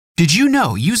Did you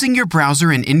know using your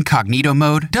browser in incognito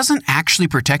mode doesn't actually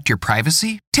protect your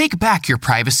privacy? Take back your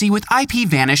privacy with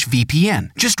IPVanish VPN.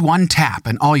 Just one tap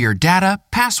and all your data,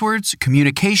 passwords,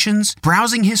 communications,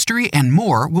 browsing history, and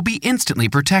more will be instantly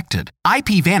protected.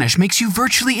 IPVanish makes you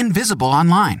virtually invisible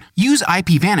online. Use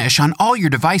IPVanish on all your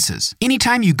devices,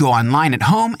 anytime you go online at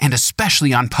home, and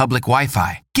especially on public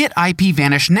Wi-Fi. Get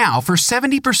IPVanish now for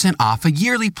 70% off a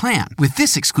yearly plan with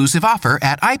this exclusive offer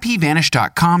at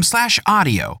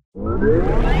ipvanish.com/audio.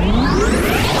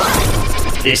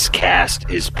 This cast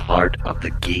is part of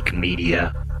the Geek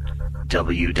Media.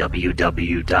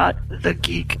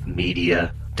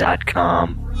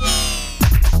 www.thegeekmedia.com.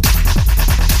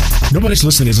 Nobody's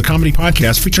Listening is a comedy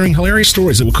podcast featuring hilarious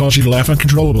stories that will cause you to laugh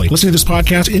uncontrollably. Listening to this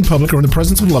podcast in public or in the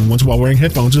presence of loved ones while wearing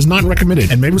headphones is not recommended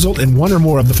and may result in one or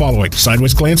more of the following: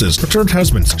 sideways glances, returned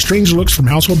husbands, strange looks from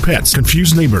household pets,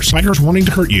 confused neighbors, bikers wanting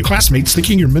to hurt you, classmates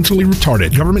thinking you're mentally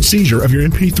retarded, government seizure of your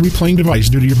MP3 playing device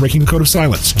due to your breaking the code of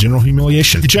silence, general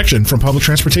humiliation, ejection from public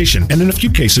transportation, and in a few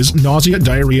cases, nausea,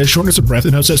 diarrhea, shortness of breath,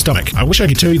 and upset stomach. I wish I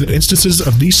could tell you that instances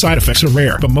of these side effects are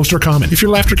rare, but most are common. If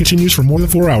your laughter continues for more than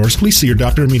 4 hours, please see your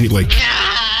doctor immediately.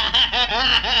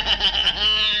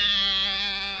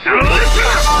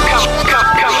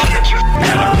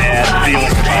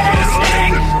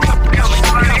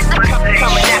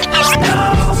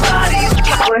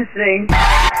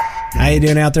 How you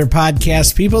doing out there,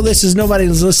 podcast people? This is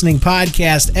Nobody's Listening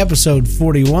Podcast, episode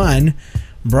 41,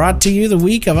 brought to you the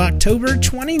week of October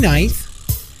 29th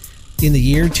in the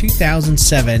year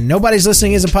 2007. Nobody's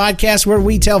Listening is a podcast where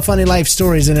we tell funny life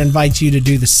stories and invite you to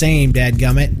do the same,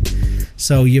 dadgummit.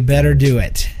 So you better do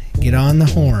it. Get on the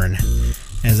horn,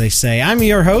 as they say. I'm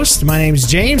your host. My name's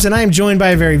James, and I'm joined by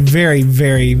a very, very,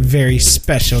 very, very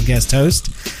special guest host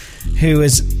who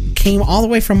came all the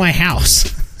way from my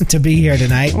house to be here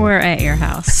tonight. We're at your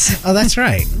house. Oh, that's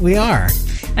right. We are.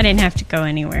 I didn't have to go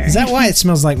anywhere. Is that why it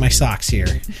smells like my socks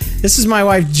here? This is my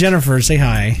wife, Jennifer. Say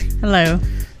hi. Hello.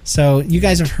 So you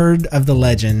guys have heard of the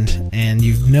legend, and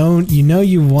you've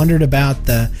wondered about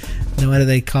the what do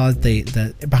they call it?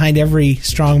 The behind every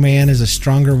strong man is a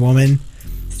stronger woman.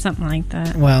 Something like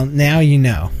that. Well, now you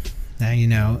know. Now you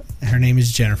know. Her name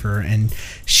is Jennifer, and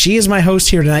she is my host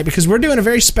here tonight because we're doing a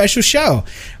very special show.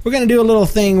 We're going to do a little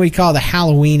thing we call the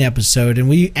Halloween episode, and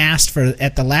we asked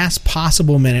at the last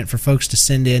possible minute for folks to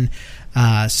send in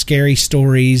scary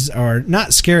stories, or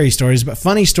not scary stories, but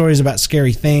funny stories about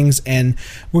scary things, and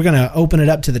we're going to open it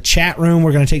up to the chat room.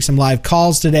 We're going to take some live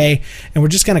calls today, and we're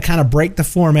just going to kind of break the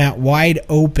format wide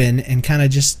open and kind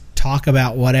of just talk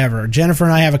about whatever. Jennifer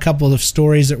and I have a couple of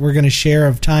stories that we're going to share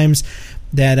of times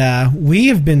that we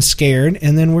have been scared,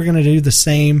 and then we're going to do the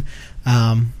same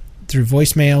through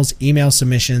voicemails, email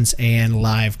submissions, and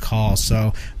live calls.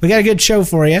 So we got a good show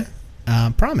for you,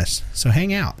 promise. So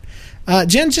hang out.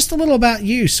 Jen, just a little about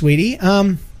you, sweetie.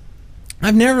 I've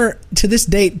never, to this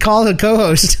date, called a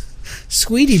co-host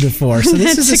sweetie before, so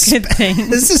this is a good thing.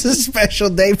 This is a special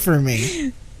day for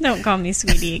me. Don't call me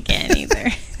sweetie again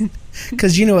either.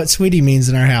 Because you know what sweetie means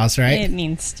in our house, right? It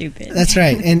means stupid. That's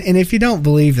right. And if you don't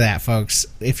believe that, folks,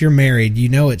 if you're married, you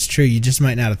know it's true. You just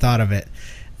might not have thought of it.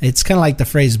 It's kind of like the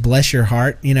phrase, bless your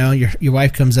heart. You know, your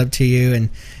wife comes up to you and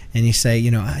you say,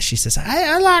 you know, she says,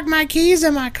 I locked my keys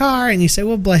in my car. And you say,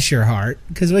 well, bless your heart.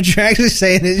 Because what you're actually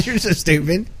saying is you're so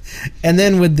stupid. And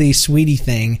then with the sweetie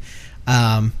thing,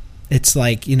 it's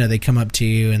like, you know, they come up to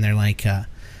you and they're like,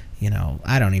 you know,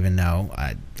 I don't even know.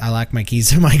 I locked my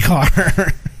keys in my car.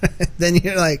 Then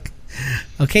you're like,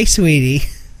 okay, sweetie.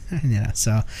 You know,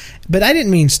 so, but I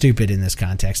didn't mean stupid in this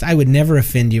context. I would never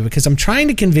offend you because I'm trying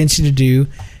to convince you to do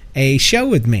a show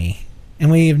with me.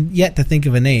 And we have yet to think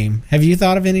of a name. Have you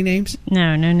thought of any names?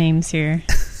 No names here.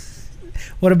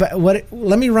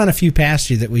 Let me run a few past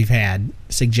you that we've had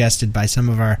suggested by some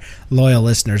of our loyal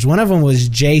listeners. One of them was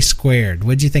J Squared.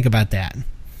 What'd you think about that?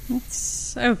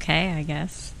 It's okay, I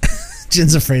guess.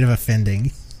 Jen's afraid of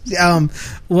offending.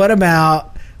 What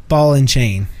about Ball and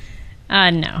Chain?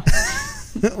 No.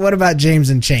 What about James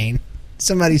and Chain?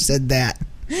 Somebody said that.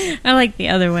 I like the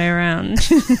other way around.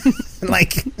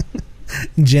 Like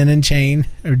Jen and Chain,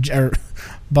 or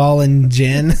Ball and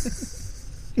Jen.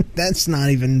 That's not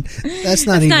even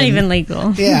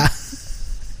legal. Yeah.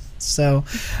 So,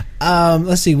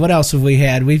 let's see. What else have we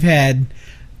had? We've had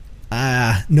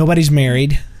Nobody's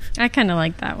Married. I kind of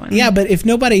like that one. Yeah, but if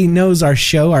nobody knows our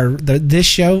show, this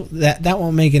show, that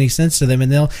won't make any sense to them,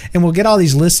 and we'll get all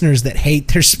these listeners that hate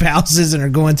their spouses and are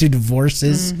going through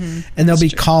divorces, and they'll be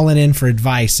calling in for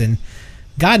advice. And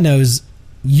God knows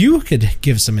you could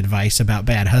give some advice about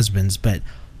bad husbands, but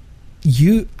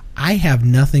I have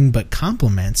nothing but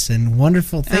compliments and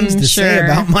wonderful things I'm to say sure.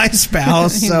 about my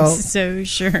spouse. I'm So so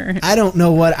sure. I don't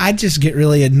know what. I just get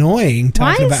really annoying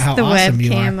talking about how the awesome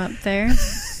you are. webcam up there?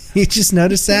 You just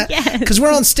noticed that? Yes. Because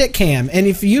we're on Stickcam. And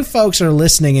if you folks are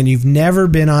listening and you've never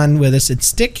been on with us at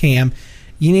Stickcam,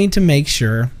 you need to make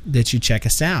sure that you check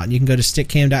us out. You can go to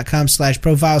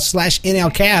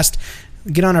stickcam.com/profile/NLcast,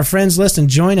 get on our friends list and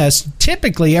join us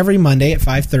typically every Monday at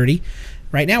 5:30.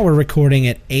 Right now we're recording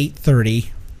at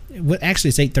 8:30. Actually,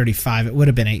 it's 8:35. It would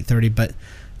have been 8:30, but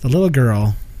the little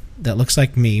girl that looks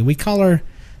like me, we call her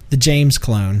the James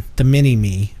clone, the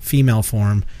mini-me, female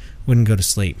form, wouldn't go to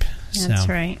sleep. That's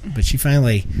right. But she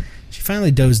finally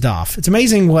dozed off. It's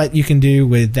amazing what you can do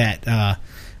with that,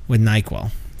 with NyQuil.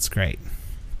 It's great.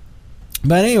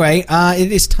 But anyway,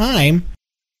 it is time.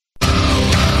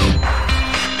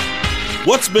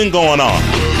 What's been going on?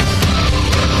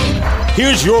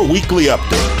 Here's your weekly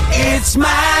update. It's my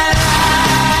life.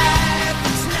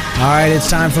 All right, it's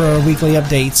time for our weekly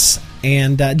updates.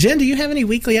 And Jen, do you have any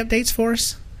weekly updates for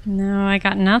us? No, I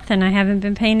got nothing. I haven't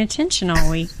been paying attention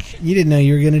all week. You didn't know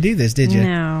you were going to do this, did you?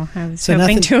 No, I was So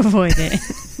hoping nothing- to avoid it.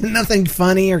 Nothing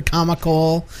funny or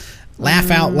comical, laugh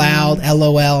out loud,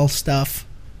 LOL stuff.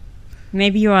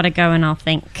 Maybe you ought to go and I'll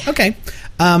think. Okay.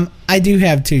 I do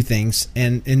have two things,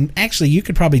 and actually you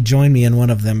could probably join me in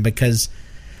one of them because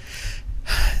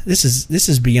this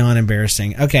is beyond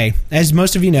embarrassing. Okay, as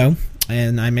most of you know,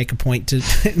 and I make a point to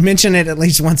mention it at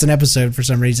least once an episode for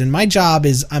some reason. My job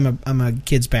is I'm a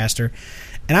kids pastor,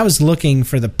 and I was looking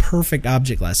for the perfect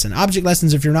object lesson. Object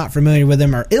lessons, if you're not familiar with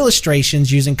them, are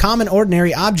illustrations using common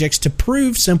ordinary objects to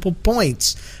prove simple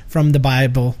points from the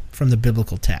Bible, from the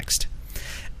biblical text.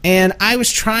 And I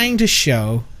was trying to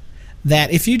show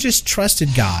that if you just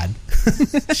trusted God,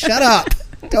 shut up.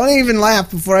 Don't even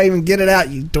laugh before I even get it out,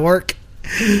 you dork.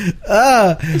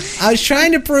 I was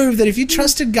trying to prove that if you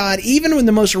trusted God, even when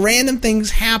the most random things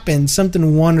happen,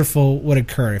 something wonderful would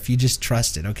occur if you just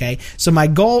trusted, okay? So my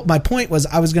point was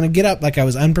I was going to get up like I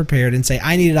was unprepared and say,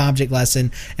 I need an object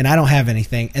lesson, and I don't have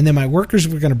anything. And then my workers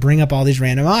were going to bring up all these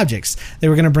random objects. They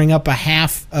were going to bring up a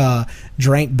half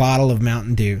drank bottle of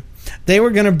Mountain Dew. They were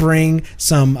going to bring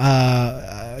some,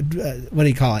 what do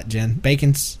you call it, Jen?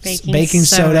 Baking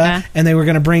soda. And they were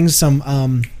going to bring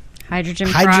some...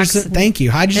 Hydrogen peroxide. Thank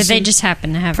you. Hydrogen. That they just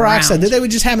happen to have peroxide around. that they would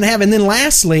just happen to have. And then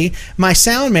lastly, my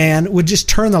sound man would just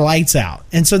turn the lights out.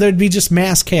 And so there'd be just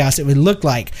mass chaos, it would look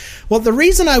like. Well, the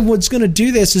reason I was going to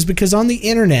do this is because on the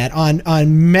internet, on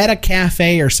Meta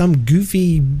Cafe or some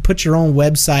goofy put your own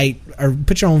website or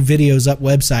put your own videos up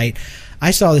website,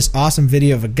 I saw this awesome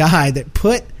video of a guy that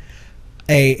put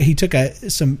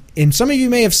and some of you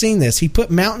may have seen this, he put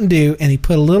Mountain Dew and he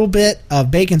put a little bit of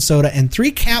baking soda and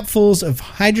 3 capfuls of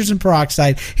hydrogen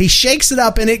peroxide. He shakes it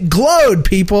up and it glowed,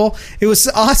 people. It was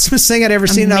the awesomest thing I'd ever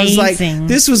seen. And I was like,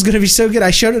 this was going to be so good.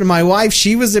 I showed it to my wife.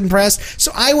 She was impressed.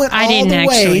 So I went all the way. I didn't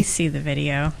actually see the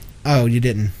video. Oh, you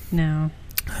didn't? No.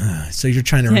 So you're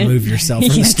trying to remove yourself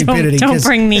from the stupidity. Don't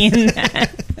bring me in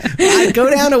that. I go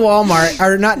down to Walmart,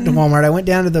 or not to Walmart. I went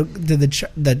down to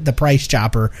the Price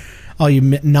Chopper. All you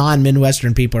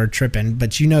non-Midwestern people are tripping,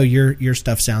 but you know your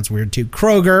stuff sounds weird too.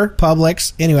 Kroger,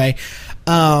 Publix, anyway.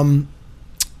 So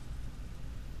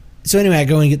anyway, I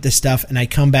go and get this stuff, and I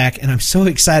come back, and I'm so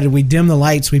excited. We dim the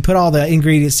lights, we put all the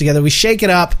ingredients together, we shake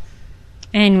it up,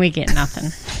 and we get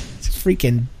nothing.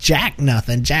 Freaking jack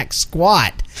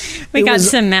squat. We got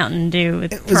some Mountain Dew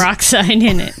with peroxide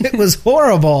in it. It was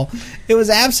horrible. It was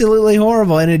absolutely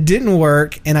horrible, and it didn't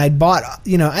work. And I bought,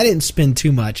 I didn't spend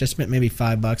too much. I spent maybe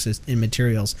 $5 in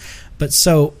materials. But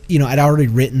so, I'd already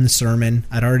written the sermon.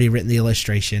 I'd already written the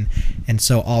illustration. And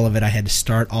so all of it, I had to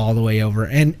start all the way over.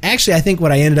 And actually, I think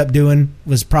what I ended up doing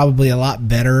was probably a lot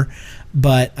better.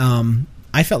 But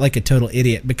I felt like a total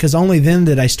idiot because only then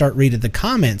did I start reading the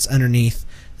comments underneath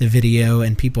the video,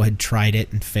 and people had tried it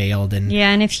and failed. And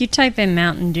yeah, and if you type in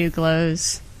Mountain Dew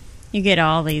glows, you get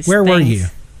all these Where things. were you?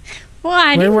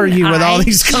 Well, Where were you with all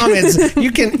these comments?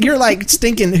 You're like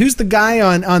stinking. Who's the guy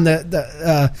on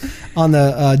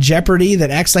the Jeopardy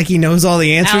that acts like he knows all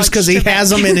the answers because he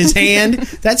has them in his hand?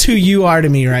 That's who you are to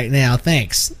me right now.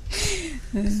 Thanks.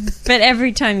 But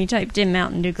every time you typed in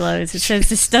Mountain Dew glows, it says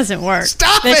this doesn't work.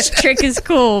 Stop this it! trick is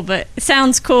cool, but it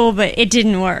sounds cool, but it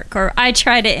didn't work. Or I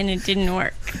tried it and it didn't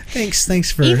work. Thanks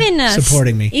for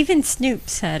supporting me. Even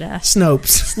Snoops had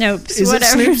Snopes. Snopes. Is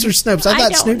whatever. it Snoops or Snopes? I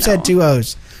thought Snoops had 2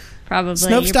 O's. Probably.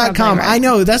 Snopes.com. Right. I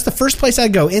know. That's the first place I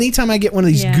go. Anytime I get one of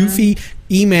these goofy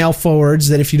email forwards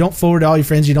that if you don't forward to all your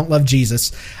friends, you don't love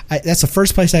Jesus. That's the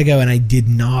first place I go, and I did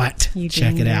not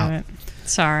check it out.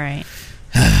 It's all right.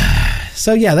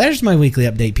 So, yeah, there's my weekly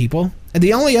update, people. And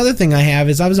the only other thing I have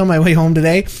is I was on my way home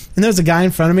today, and there was a guy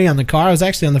in front of me on the car. I was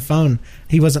actually on the phone.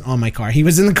 He wasn't on my car. He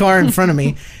was in the car in front of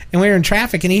me, and we were in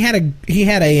traffic, and he had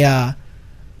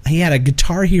a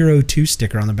Guitar Hero 2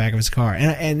 sticker on the back of his car.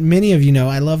 And many of you know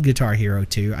I love Guitar Hero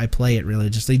 2. I play it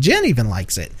religiously. Jen even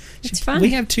likes it. It's fun.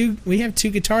 We have two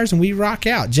guitars, and we rock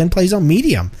out. Jen plays on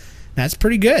medium. That's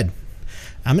pretty good.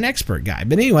 I'm an expert guy.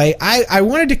 But anyway, I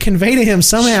wanted to convey to him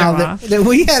somehow that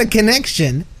we had a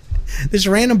connection. This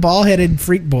random bald-headed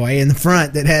freak boy in the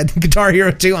front that had Guitar Hero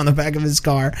 2 on the back of his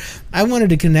car. I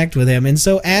wanted to connect with him. And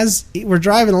so as we're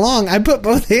driving along, I put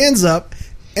both hands up,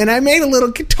 and I made a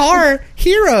little Guitar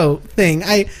Hero thing.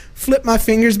 I flipped my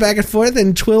fingers back and forth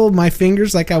and twirled my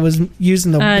fingers like I was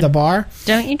using the bar.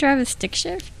 Don't you drive a stick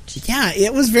shift? Yeah,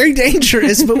 it was very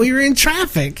dangerous, but we were in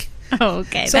traffic. Oh,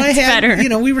 okay. So That's better.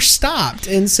 We were stopped.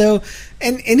 And so,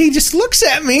 and he just looks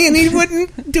at me, and he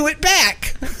wouldn't do it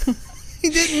back. He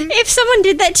didn't. If someone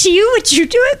did that to you, would you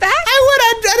do it back? I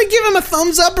would. I'd give him a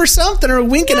thumbs up or something, or a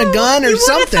wink and a gun or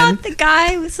something. You would have thought the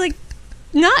guy was like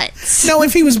nuts. No,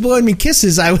 if he was blowing me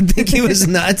kisses, I would think he was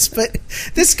nuts. But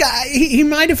this guy, he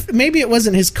might have. Maybe it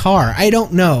wasn't his car. I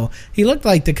don't know. He looked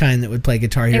like the kind that would play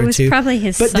Guitar Hero 2. It was probably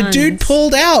his But son's. the dude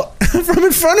pulled out from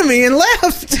in front of me and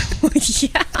left.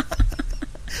 Yeah.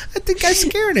 I think I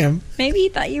scared him. Maybe he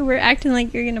thought you were acting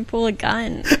like you're going to pull a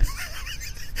gun.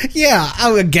 Yeah,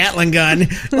 a Gatling gun.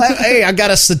 Hey, I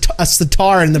got a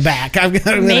sitar in the back.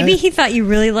 Maybe he thought you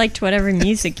really liked whatever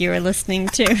music you were listening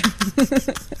to.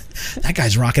 That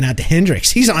guy's rocking out to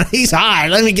Hendrix. He's high.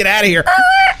 Let me get out of here.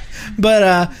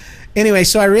 But anyway,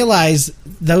 so I realized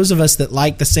those of us that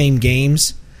like the same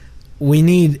games, we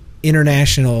need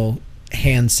international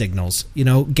hand signals.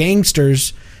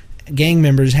 Gang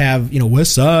members have,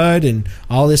 West Side and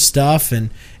all this stuff,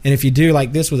 and if you do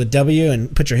like this with a W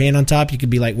and put your hand on top, you could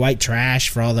be like white trash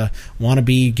for all the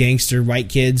wannabe gangster white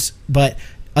kids. But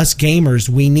us gamers,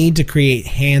 we need to create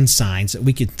hand signs that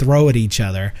we could throw at each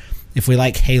other if we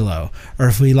like Halo, or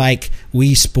if we like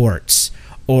Wii Sports,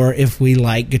 or if we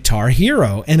like Guitar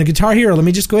Hero. And a Guitar Hero, let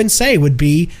me just go ahead and say, would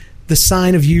be the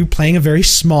sign of you playing a very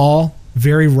small,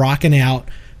 very rocking out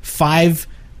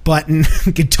 5-button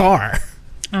guitar.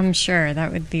 I'm sure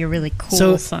that would be a really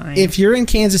cool sign. If you're in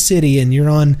Kansas City and you're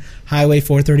on Highway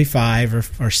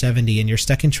 435 or 70 and you're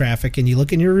stuck in traffic and you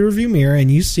look in your rearview mirror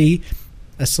and you see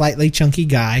a slightly chunky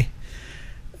guy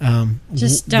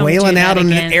just don't wailing do that out on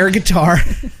again. an air guitar.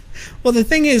 Well, the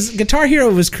thing is, Guitar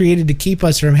Hero was created to keep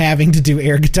us from having to do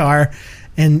air guitar,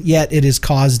 and yet it has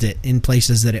caused it in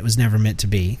places that it was never meant to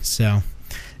be. So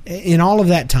in all of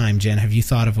that time, Jen, have you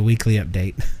thought of a weekly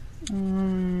update?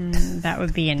 That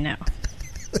would be a no.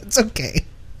 It's okay.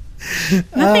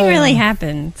 Nothing really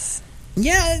happens.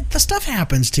 Yeah, the stuff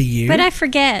happens to you. But I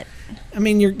forget. I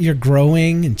mean, you're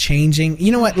growing and changing.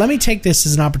 You know what? Let me take this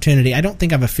as an opportunity. I don't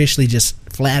think I've officially just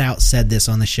flat out said this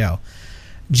on the show.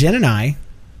 Jen and I,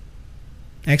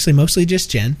 actually mostly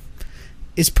just Jen,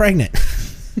 is pregnant.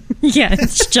 Yeah,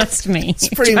 it's just me. It's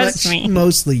pretty just much me.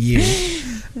 Mostly you.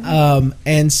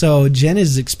 And so Jen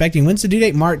is expecting, when's the due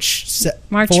date? March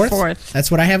 4th?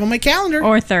 That's what I have on my calendar.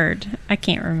 Or 3rd. I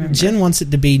can't remember. Jen wants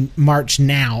it to be March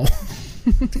now.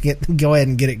 Go ahead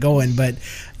and get it going. But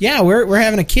yeah, we're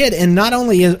having a kid, and not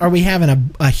only are we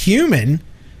having a human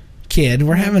kid,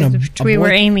 we're having we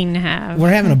were aiming to have. We're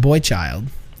having a boy child.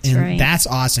 That's and right. That's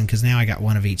awesome, because now I got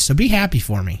one of each. So be happy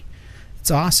for me. It's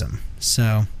awesome.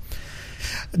 So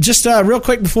just real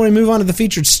quick before we move on to the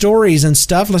featured stories and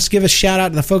stuff, let's give a shout out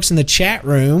to the folks in the chat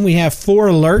room. We have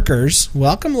 4 lurkers.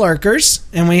 Welcome, lurkers.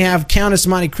 And we have Countess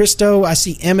Monte Cristo. I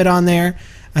see Emmett on there.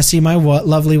 I see my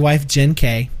lovely wife, Jen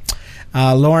K.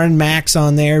 Lauren Max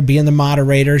on there, being the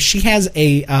moderator. She has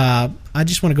I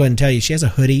just want to go ahead and tell you, she has a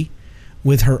hoodie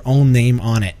with her own name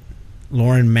on it,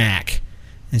 Lauren Mack.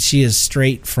 And she is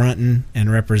straight fronting and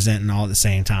representing all at the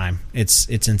same time. It's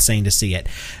insane to see it.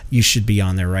 You should be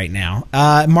on there right now.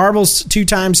 Marbles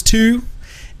 2x2,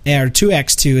 or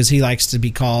 2x2 as he likes to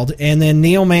be called. And then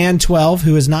Neil Mann 12,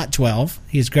 who is not 12.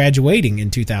 He is graduating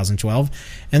in 2012.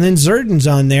 And then Zerden's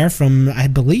on there from, I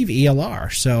believe,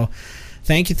 ELR. So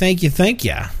thank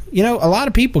you. You know, a lot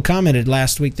of people commented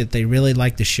last week that they really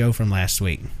liked the show from last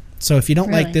week. So if you don't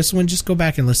like this one, just go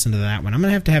back and listen to that one. I'm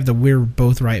going to have the We're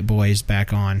Both Right Boys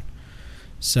back on.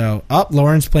 So,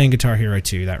 Lauren's playing Guitar Hero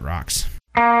 2. That rocks.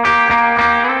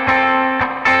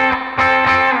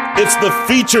 It's the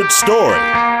featured story.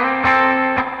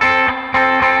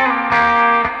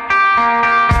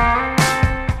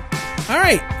 All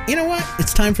right, you know what?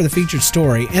 It's time for the featured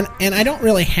story. And I don't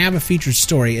really have a featured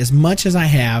story as much as I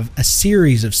have a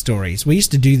series of stories. We used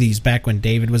to do these back when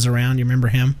David was around. You remember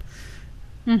him?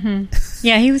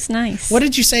 Yeah, he was nice. What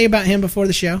did you say about him before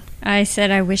the show? I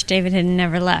said I wish David had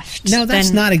never left. No, that's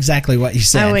Then not exactly what you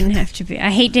said. I wouldn't have to be.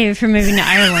 I hate David for moving to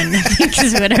Ireland, I think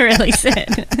is what I really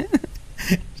said.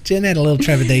 Jen had a little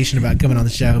trepidation about coming on the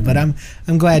show, but I'm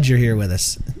glad you're here with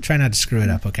us. Try not to screw it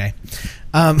up, okay?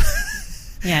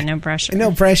 Yeah, no pressure.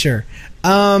 No pressure.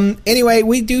 Anyway,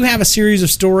 we do have a series of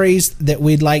stories that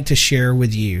we'd like to share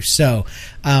with you. So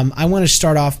I want to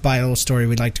start off by a little story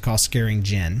we'd like to call Scaring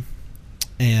Jen.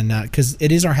 And because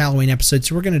it is our Halloween episode,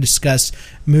 so we're going to discuss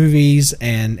movies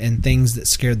and things that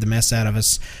scared the mess out of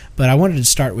us. But I wanted to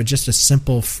start with just a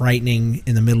simple, frightening,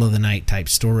 in the middle of the night type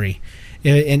story.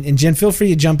 And Jen, feel free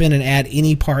to jump in and add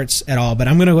any parts at all, but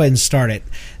I'm going to go ahead and start it.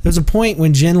 There was a point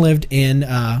when Jen lived in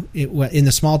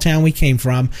the small town we came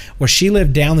from, where she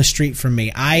lived down the street from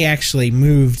me. I actually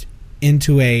moved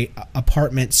into a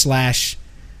apartment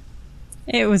 /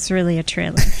 It was really a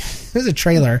trailer. It was a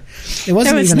trailer. It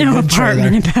wasn't there was even no a good trailer.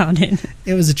 apartment about it.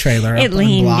 It was a trailer. It up on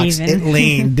leaned blocks. even. It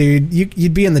leaned, dude.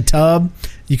 You'd be in the tub.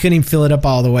 You couldn't even fill it up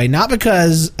all the way. Not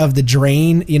because of the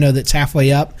drain, that's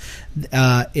halfway up.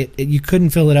 You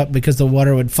couldn't fill it up because the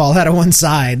water would fall out of one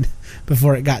side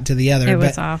before it got to the other. It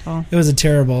was awful. It was a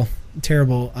terrible,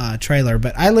 terrible trailer.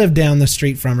 But I lived down the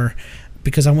street from her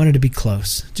because I wanted to be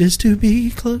close. Just to be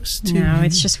close to No, you.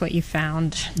 it's just what you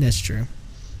found. That's true.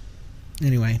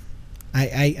 Anyway,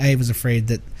 I was afraid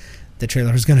that the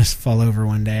trailer was going to fall over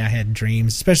one day. I had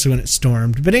dreams, especially when it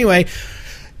stormed. But anyway,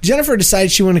 Jennifer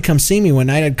decided she wanted to come see me one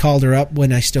night. I'd called her up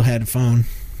when I still had a phone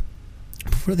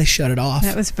before they shut it off.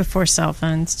 That was before cell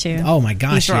phones, too. Oh, my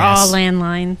gosh, These were all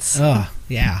landlines. Oh,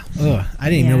 yeah. Oh, I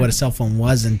didn't even know what a cell phone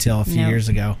was until a few years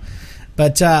ago.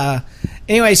 But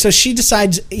anyway, so she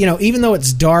decides, even though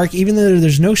it's dark, even though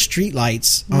there's no street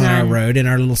lights on our road in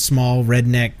our little small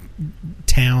redneck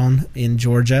town in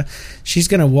Georgia, she's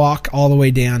going to walk all the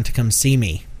way down to come see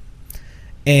me.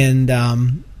 And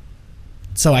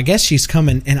so I guess she's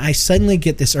coming, and I suddenly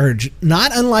get this urge,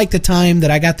 not unlike the time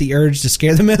that I got the urge to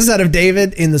scare the mess out of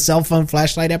David in the cell phone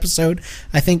flashlight episode,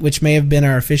 I think, which may have been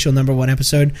our official #1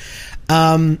 episode.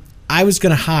 I was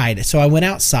going to hide, so I went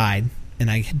outside,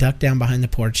 and I ducked down behind the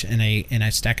porch in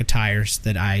a stack of tires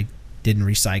that I didn't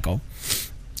recycle,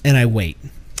 and I wait.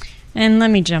 And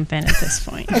let me jump in at this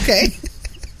point. Okay.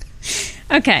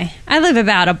 Okay, I live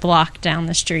about a block down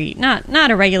the street.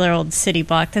 Not a regular old city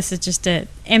block. This is just an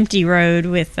empty road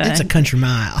with It's a country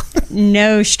mile.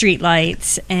 no street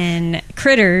lights and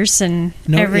critters and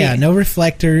no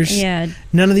reflectors. Yeah,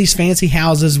 none of these fancy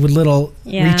houses with little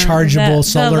rechargeable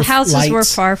solar the houses lights. were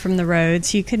far from the road,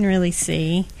 so you couldn't really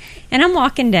see. And I'm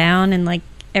walking down, and like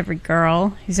every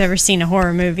girl who's ever seen a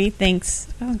horror movie thinks,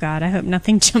 "Oh God, I hope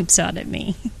nothing jumps out at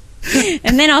me."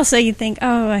 And then also you think,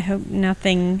 "Oh, I hope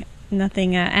nothing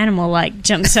animal-like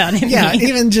jumps out at me." Yeah,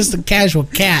 even just a casual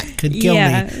cat could kill me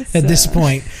at this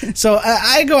point. So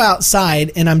I go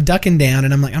outside, and I'm ducking down,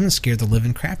 and I'm like, I'm going to scare the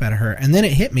living crap out of her. And then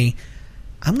it hit me,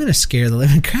 I'm going to scare the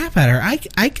living crap out of her.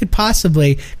 I could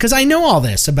possibly, because I know all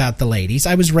this about the ladies.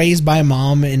 I was raised by a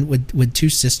mom and with two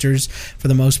sisters for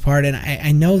the most part, and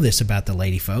I know this about the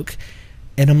lady folk.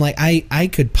 And I'm like, I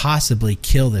could possibly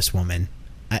kill this woman.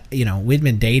 We'd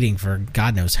been dating for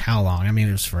God knows how long. I mean,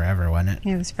 it was forever, wasn't it?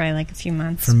 It was probably like a few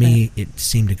months. For me, it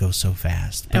seemed to go so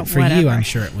fast. But for whatever. you, I'm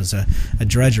sure it was a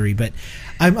drudgery. But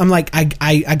I'm like,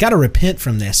 I got to repent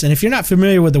from this. And if you're not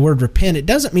familiar with the word repent, it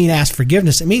doesn't mean ask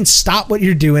forgiveness. It means stop what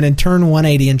you're doing and turn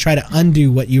 180 and try to undo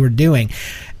what you were doing.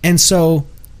 And so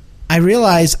I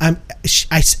realize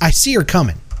I see her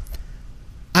coming.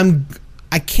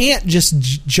 I can't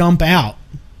just jump out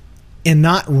and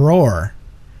not roar,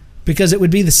 because it would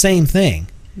be the same thing.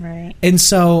 Right. And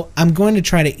so I'm going to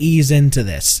try to ease into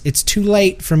this. It's too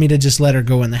late for me to just let her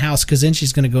go in the house, because then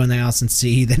she's going to go in the house and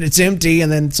see that it's empty,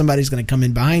 and then somebody's going to come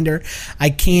in behind her.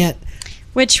 I can't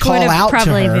Which call would have out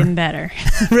probably to her. Been better.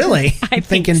 Really? I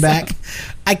Thinking think so. back,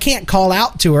 I can't call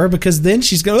out to her because then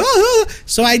she's going, ah!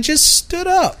 So I just stood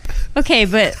up. Okay,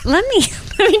 but let me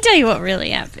tell you what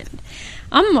really happened.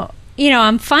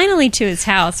 I'm finally to his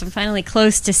house. I'm finally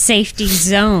close to safety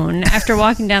zone after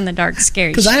walking down the dark,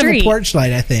 scary street. Because I have a porch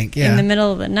light, I think. Yeah. In the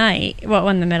middle of the night. Well,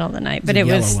 in the middle of the night, but it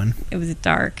was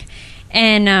dark.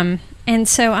 And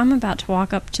so I'm about to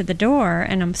walk up to the door,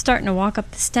 and I'm starting to walk up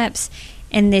the steps,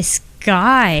 and this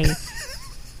guy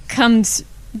comes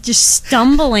just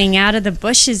stumbling out of the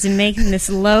bushes and making this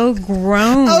low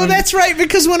groan. Oh, that's right,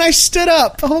 because when I stood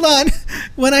up, hold on.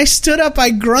 When I stood up,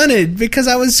 I grunted because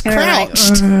I was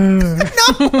crouched.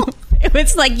 No. It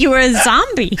was like you were a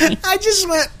zombie. I just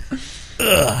went,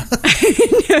 No,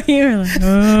 you were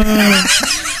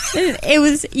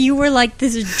like, you were like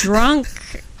this drunk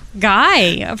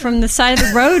guy from the side of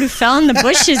the road who fell in the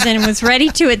bushes and was ready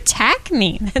to attack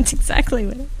me. That's exactly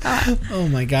what I thought. Oh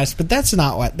my gosh, but that's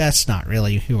not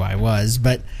really who I was.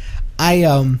 But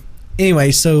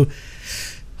anyway, so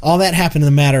all that happened in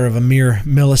the matter of a mere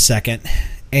millisecond,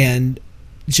 and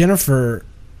Jennifer,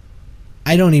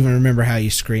 I don't even remember how you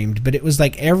screamed, but it was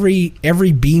like every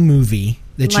B movie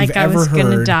that you've ever heard. Like I was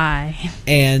gonna die.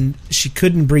 And she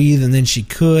couldn't breathe, and then she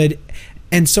could.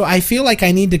 And so I feel like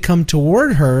I need to come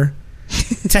toward her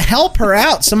to help her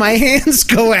out. So my hands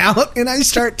go out, and I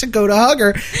start to go to hug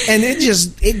her. And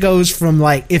it goes from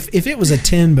like, if it was a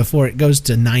 10 before, it goes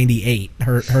to 98,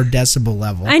 her decibel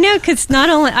level. I know, because not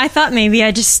only, I thought maybe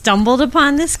I just stumbled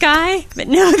upon this guy, but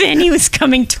no, then he was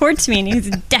coming towards me, and he was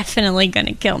definitely going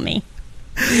to kill me.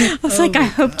 I was like, I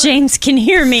hope James can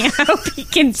hear me. I hope he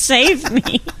can save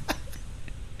me.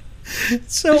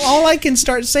 So all I can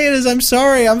start saying is, I'm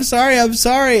sorry.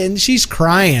 And she's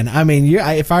crying. I mean,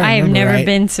 if I remember I've never right,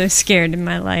 been so scared in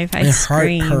my life. I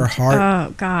screamed. Her heart,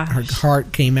 oh, gosh. Her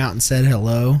heart came out and said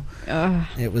hello. Ugh.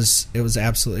 It was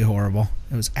absolutely horrible.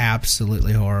 It was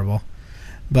absolutely horrible.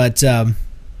 But,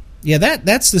 yeah,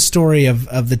 that's the story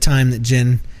of the time that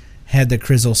Jen had the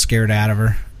Crizzle scared out of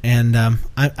her. And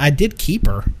I did keep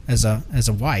her as a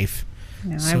wife.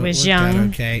 No, so I was young.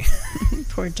 Okay.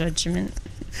 Poor judgment.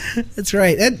 That's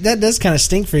right. That does kind of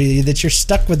stink for you that you're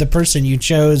stuck with the person you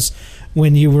chose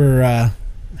when you were.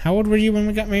 How old were you when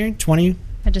we got married? 20?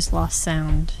 I just lost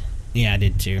sound. Yeah, I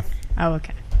did too. Oh,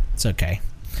 okay. It's okay.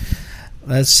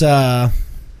 Let's. Did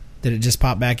it just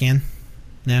pop back in?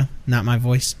 No, not my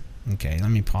voice. Okay,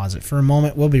 let me pause it for a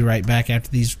moment. We'll be right back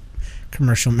after these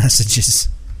commercial messages.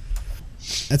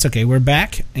 That's okay. We're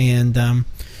back, and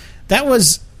that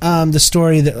was the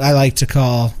story that I like to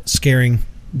call Scaring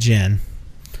Jen.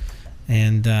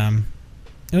 And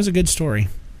it was a good story.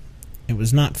 It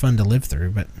was not fun to live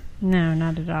through, but no,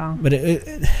 not at all. But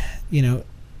it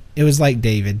was like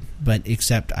David, but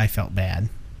except I felt bad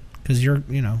because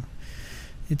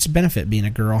it's a benefit being a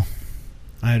girl.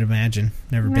 I would imagine.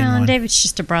 Never been one. David's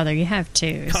just a brother. You have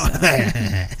two. So.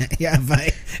 Yeah,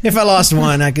 if I lost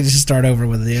one, I could just start over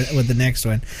with the next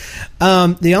one.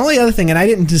 The only other thing, and I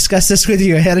didn't discuss this with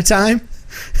you ahead of time,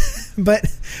 but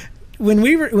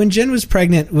when Jen was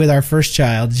pregnant with our first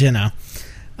child, Jenna,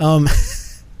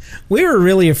 we were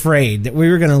really afraid that we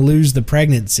were going to lose the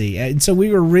pregnancy, and so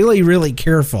we were really, really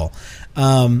careful.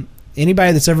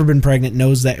 Anybody that's ever been pregnant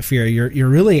knows that fear. You're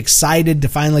really excited to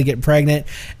finally get pregnant,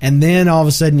 and then all of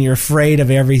a sudden you're afraid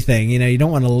of everything. You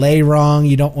don't want to lay wrong.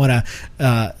 You don't want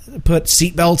to put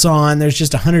seatbelts on. There's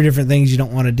just 100 different things you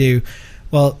don't want to do.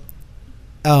 Well,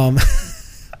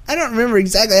 I don't remember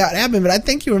exactly how it happened, but I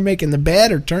think you were making the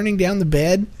bed or turning down the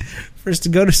bed for us to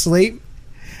go to sleep.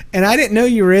 And I didn't know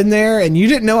you were in there, and you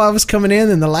didn't know I was coming in,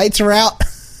 and the lights were out.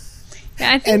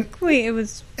 Yeah, I think it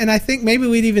was... And I think maybe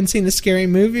we'd even seen a scary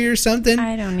movie or something.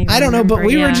 I don't know, but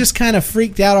we were just kind of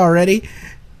freaked out already.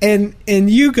 And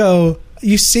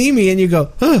you see me, and you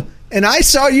go, huh. And I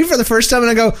saw you for the first time, and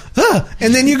I go, huh.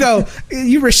 And then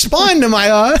you respond to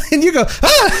my, and you go,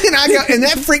 ah. And I go, and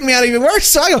that freaked me out even worse.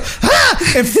 So I go,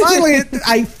 ah. And finally,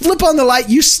 I flip on the light.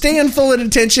 You stand full of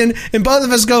attention, and both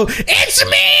of us go, it's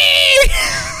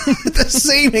me! At the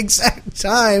same exact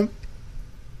time.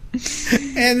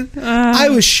 And I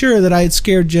was sure that I had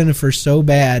scared Jennifer so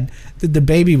bad that the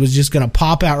baby was just going to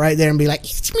pop out right there and be like,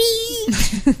 it's me!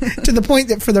 To the point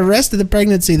that for the rest of the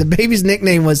pregnancy, the baby's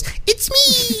nickname was, it's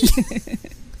me!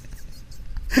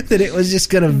 That it was just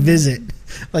going to visit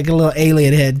like a little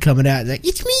alien head coming out, like,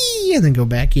 it's me! And then go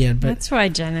back in. But that's why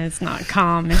Jenna is not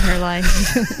calm in her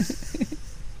life.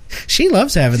 She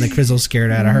loves having the Crizzle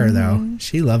scared out of her, though.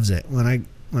 She loves it when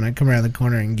I come around the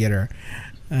corner and get her.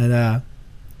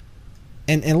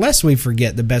 And unless we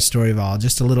forget the best story of all,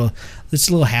 just a little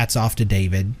hats off to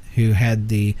David, who had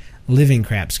the living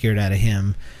crap scared out of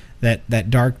him that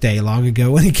dark day long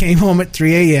ago when he came home at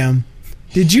 3 a.m.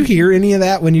 Did you hear any of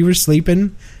that when you were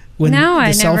sleeping? No,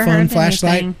 I cell never phone heard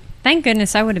flashlight? Anything. Thank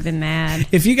goodness, I would have been mad.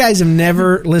 If you guys have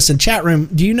never listened, chat room,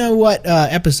 do you know what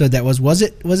episode that was? Was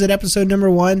it episode number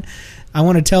 1? I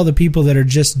want to tell the people that are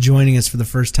just joining us for the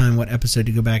first time what episode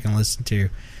to go back and listen to.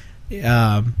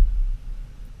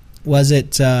 Was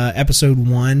it episode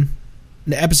 1?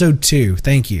 Episode 2,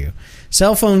 thank you.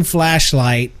 Cell phone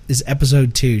flashlight is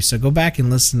episode 2, so go back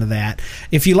and listen to that.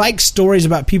 If you like stories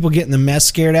about people getting the mess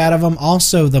scared out of them,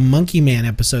 also the Monkey Man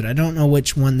episode, I don't know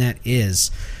which one that is,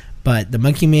 but the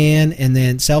Monkey Man and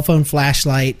then cell phone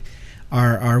flashlight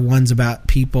are ones about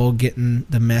people getting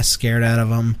the mess scared out of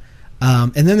them.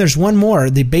 And then there's one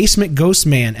more, the Basement Ghost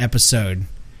Man episode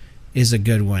is a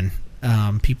good one.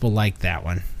 People like that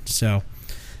one. So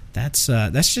That's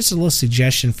just a little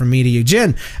suggestion from me to you.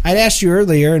 Jen, I'd asked you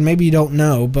earlier, and maybe you don't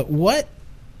know, but what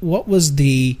was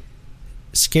the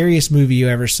scariest movie you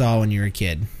ever saw when you were a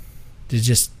kid that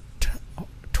just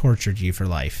tortured you for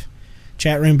life?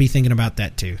 Chat room, be thinking about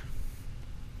that too.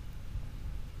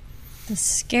 The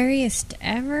scariest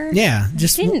ever? Yeah. I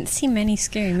didn't see many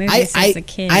scary movies as a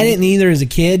kid. I didn't either as a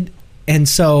kid, and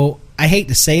so I hate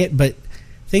to say it, but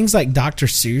things like Dr.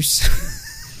 Seuss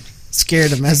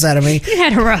scared the mess out of me. You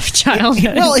had a rough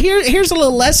childhood. Well, here's a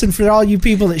little lesson for all you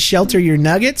people that shelter your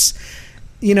nuggets,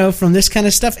 from this kind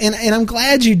of stuff. And I'm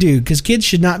glad you do, because kids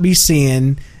should not be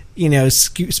seeing,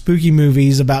 spooky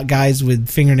movies about guys with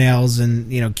fingernails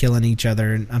and, killing each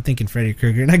other. And I'm thinking Freddy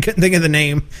Krueger, and I couldn't think of the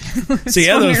name. See,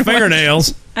 yeah, those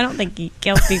fingernails. I don't think he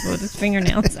kills people with his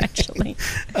fingernails, actually.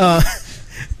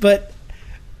 But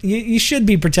you should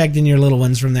be protecting your little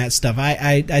ones from that stuff.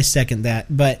 I second that.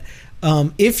 But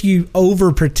if you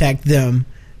overprotect them,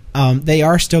 they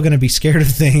are still going to be scared of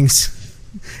things.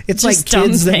 It's just like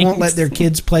kids that won't let their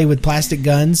kids play with plastic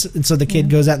guns, and so the kid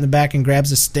goes out in the back and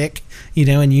grabs a stick,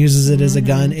 and uses it as a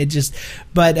gun.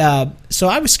 So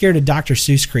I was scared of Dr.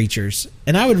 Seuss creatures,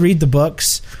 and I would read the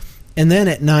books, and then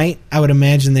at night I would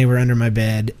imagine they were under my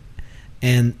bed,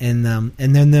 and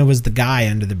then there was the guy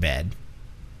under the bed,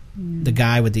 the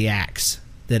guy with the axe.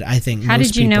 That I think How most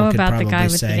did you people know could about probably the guy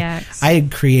with say. the axe? I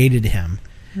had created him.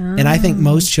 And I think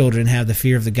most children have the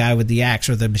fear of the guy with the axe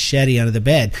or the machete under the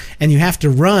bed. And you have to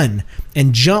run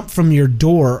and jump from your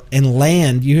door and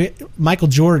land. Michael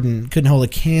Jordan couldn't hold a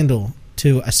candle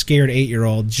to a scared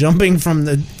 8-year-old jumping from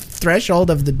the threshold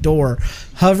of the door,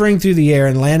 hovering through the air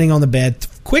and landing on the bed,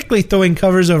 quickly throwing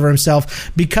covers over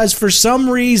himself, because for some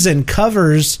reason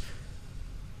covers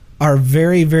are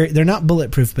very, very, they're not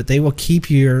bulletproof, but they will keep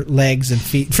your legs and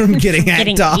feet from getting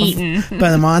hacked off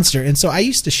by the monster. And so I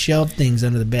used to shove things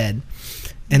under the bed,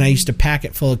 and I used to pack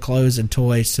it full of clothes and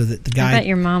toys so that the guy... I bet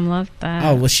your mom loved that.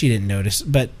 Oh, well, she didn't notice,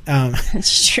 but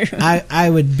that's true. I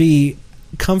would be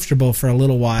comfortable for a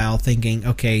little while thinking,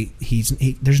 okay,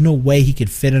 there's no way he could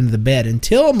fit under the bed,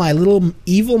 until my little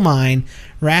evil mind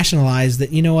rationalized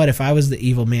that, you know what, if I was the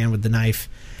evil man with the knife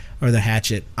or the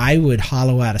hatchet, I would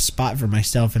hollow out a spot for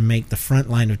myself and make the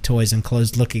front line of toys and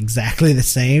clothes look exactly the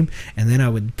same, and then I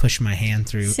would push my hand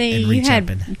through and reach up.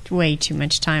 You had way too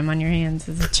much time on your hands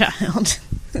as a child.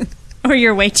 Or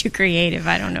you're way too creative.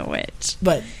 I don't know which.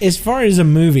 But as far as a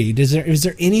movie, is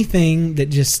there anything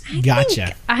that just got you?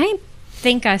 I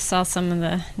think I saw some of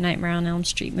the Nightmare on Elm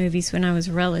Street movies when I was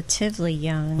relatively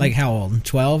young. Like how old?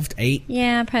 12, 8?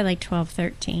 Yeah, probably like 12,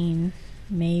 13,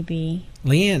 maybe.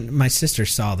 Leanne, my sister,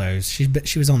 saw those. She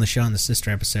was on the show in the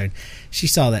sister episode. She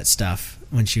saw that stuff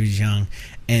when she was young,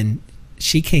 and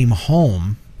she came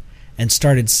home and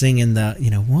started singing the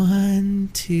 1,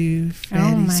 2,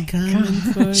 Freddy's coming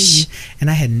for you. And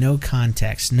I had no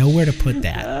context, nowhere to put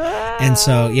that. And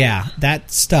so, yeah, that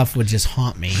stuff would just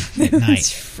haunt me at night.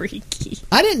 It's freaky.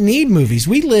 I didn't need movies.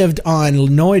 We lived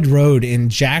on Lloyd Road in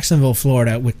Jacksonville,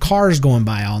 Florida, with cars going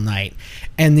by all night.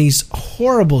 And these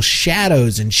horrible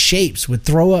shadows and shapes would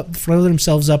throw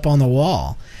themselves up on the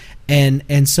wall.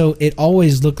 And so it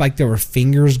always looked like there were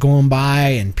fingers going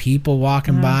by and people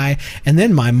walking by. And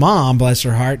then my mom, bless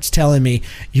her heart, is telling me,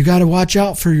 you got to watch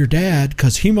out for your dad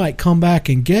because he might come back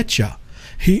and get you.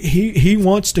 He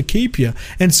wants to keep you.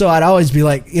 And so I'd always be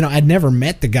like, I'd never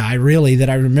met the guy really that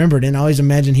I remembered, and I always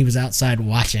imagined he was outside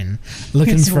watching,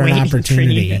 looking for an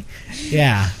opportunity.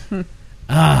 Yeah.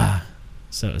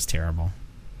 So it was terrible.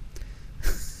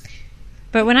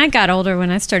 But when I got older, when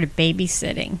I started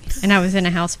babysitting and I was in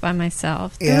a house by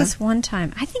myself, there was one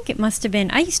time, I think it must have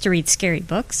been, I used to read scary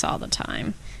books all the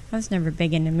time. I was never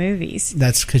big into movies.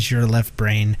 That's because you're a left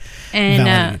brain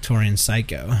valedictorian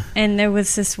psycho. And there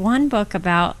was this one book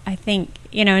about, I think,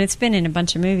 and it's been in a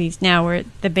bunch of movies now, where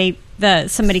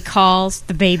somebody calls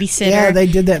the babysitter. Yeah, they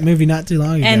did that movie not too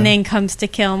long ago. And then comes to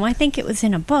kill him. I think it was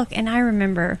in a book. And I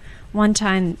remember one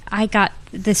time I got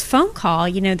this phone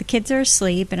call. The kids are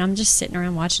asleep, and I'm just sitting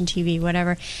around watching TV,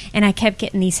 whatever. And I kept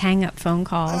getting these hang-up phone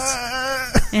calls.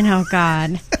 And oh,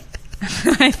 God.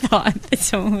 I thought that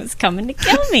someone was coming to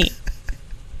kill me.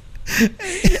 And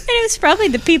it was probably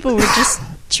the people who were just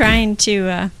trying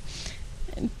to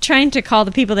call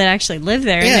the people that actually live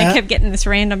there. And they kept getting this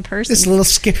random person. This little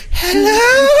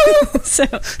hello! So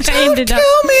I ended up...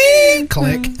 kill me!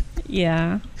 Click.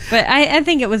 Yeah. But I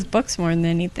think it was books more than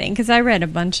anything, because I read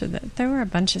there were a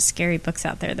bunch of scary books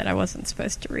out there that I wasn't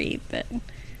supposed to read that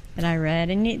I read.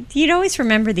 And you'd always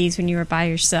remember these when you were by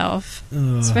yourself,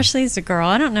 especially as a girl.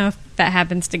 I don't know if that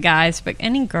happens to guys, but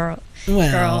any girl,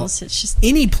 girls. It's just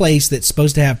any place that's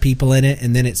supposed to have people in it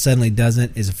and then it suddenly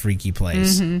doesn't is a freaky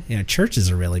place. You know,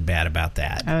 churches are really bad about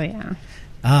that. Oh yeah.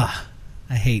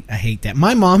 I hate that.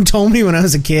 My mom told me when I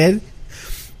was a kid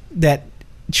that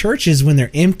churches, when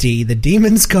they're empty, the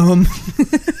demons come.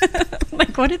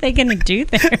 Like, what are they going to do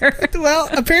there? Well,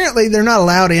 apparently they're not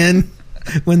allowed in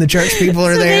when the church people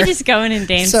are there. They just go in and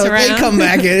dance so around. They come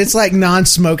back in. It's like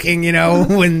non-smoking, you know,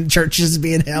 when church is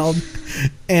being held,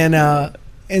 and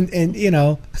you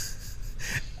know,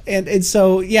 and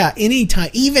so yeah. Anytime,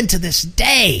 even to this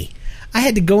day, I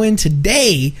had to go in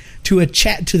today to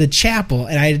the chapel,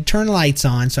 and I had to turn lights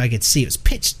on so I could see. It was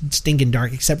pitch stinking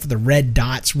dark, except for the red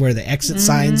dots where the exit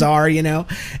signs are, you know.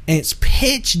 And it's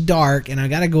pitch dark, and I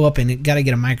got to go up and got to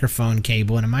get a microphone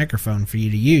cable and a microphone for you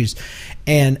to use.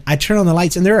 And I turn on the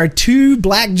lights, and there are two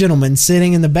black gentlemen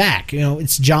sitting in the back. You know,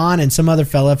 it's John and some other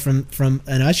fella from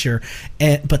an usher,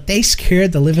 but they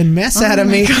scared the living mess out of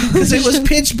me because it was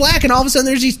pitch black, and all of a sudden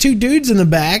there's these two dudes in the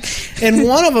back, and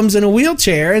one of them's in a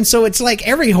wheelchair, and so it's like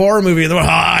every horror movie.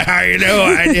 Hi, how you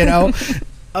doing? You know.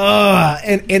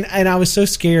 And I was so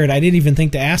scared I didn't even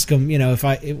think to ask them, you know,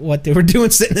 what they were doing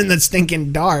sitting in the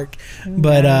stinking dark.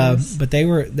 But they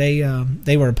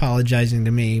were apologizing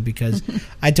to me because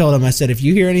I told them, I said, if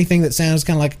you hear anything that sounds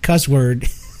kind of like a cuss word,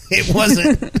 it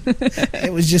wasn't.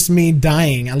 It was just me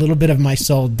dying, a little bit of my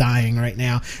soul dying right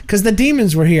now because the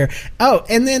demons were here. Oh,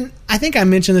 and then I think I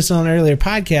mentioned this on an earlier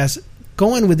podcast.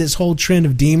 Going with this whole trend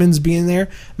of demons being there,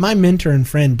 my mentor and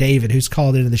friend David, who's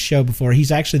called into the show before,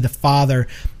 he's actually the father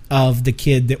of the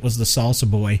kid that was the salsa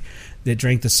boy that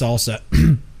drank the salsa.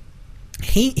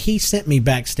 He sent me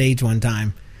backstage one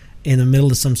time in the middle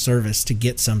of some service to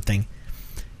get something,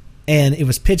 and it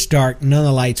was pitch dark. None of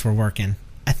the lights were working.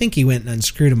 I think he went and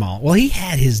unscrewed them all. Well, he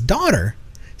had his daughter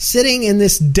sitting in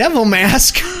this devil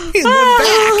mask in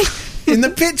the back in the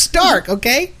pitch dark,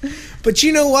 okay? But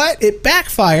you know what? It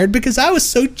backfired because I was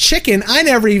so chicken, I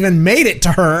never even made it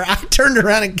to her. I turned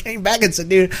around and came back and said,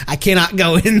 dude, I cannot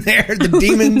go in there. The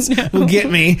demons will get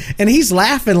me. And he's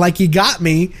laughing like he got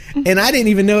me, and I didn't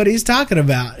even know what he's talking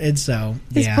about. And so,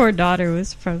 His poor daughter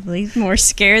was probably more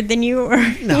scared than you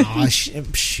were. No,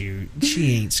 shoot.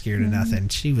 She ain't scared of nothing.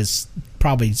 She was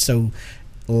probably so...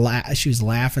 she was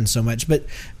laughing so much. But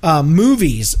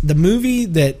movies, the movie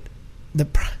that...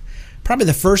 probably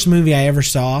the first movie I ever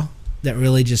saw that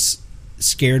really just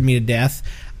scared me to death.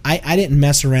 I didn't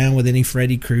mess around with any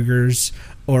Freddy Kruegers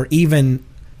or even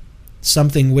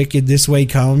Something Wicked This Way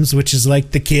Comes, which is like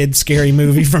the kid scary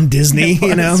movie from Disney,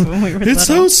 you know. It's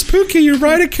so spooky. You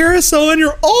ride a carousel and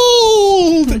you're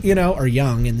old, you know, or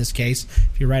young in this case,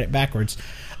 if you ride it backwards.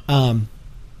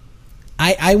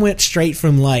 I went straight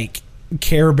from like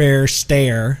Care Bear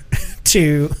Stare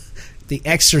to The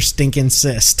Extra Stinking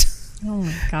Cyst. Oh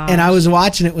my gosh. And I was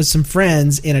watching it with some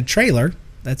friends in a trailer.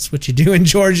 That's what you do in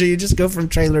Georgia. You just go from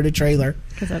trailer to trailer.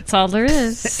 Because that's all there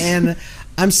is. And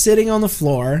I'm sitting on the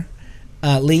floor,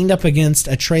 leaned up against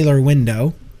a trailer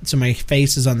window. So my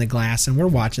face is on the glass, and we're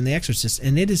watching The Exorcist.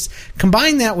 And it is...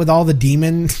 Combine that with all the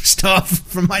demon stuff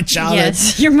from my childhood.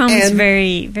 Yes, your mom is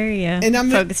very, very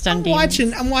focused on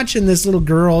demons. I'm watching this little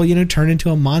girl, you know, turn into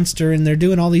a monster, and they're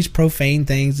doing all these profane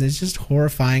things. And it's just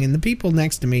horrifying. And the people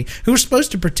next to me, who are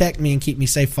supposed to protect me and keep me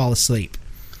safe, fall asleep.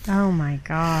 Oh, my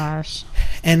gosh.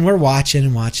 And we're watching it.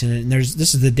 And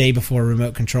this is the day before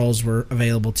remote controls were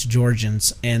available to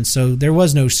Georgians. And so there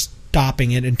was no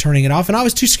stopping it and turning it off, and I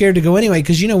was too scared to go anyway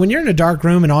because, you know, when you're in a dark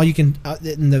room and all you can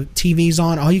and the TV's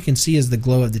on, all you can see is the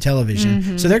glow of the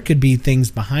television. So there could be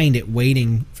things behind it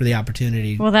waiting for the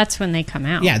opportunity. Well, that's when they come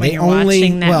out. Yeah, when you're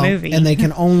watching that movie, and they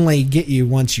can only get you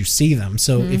once you see them.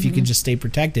 So if you could just stay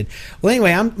protected. Well,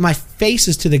 anyway, my face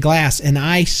is to the glass, and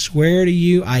I swear to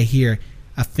you, I hear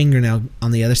a fingernail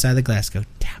on the other side of the glass go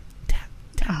tap, tap,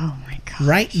 tap. Oh my gosh.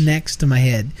 Right next to my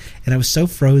head, and I was so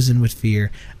frozen with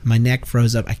fear. My neck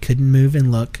froze up. I couldn't move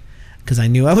and look because I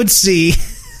knew I would see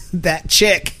that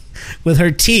chick with her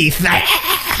teeth,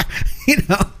 you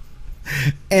know.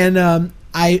 And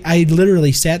I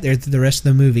literally sat there through the rest of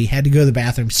the movie. Had to go to the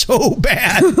bathroom so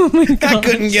bad. Oh my gosh. I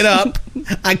couldn't get up.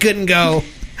 I couldn't go.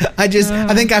 I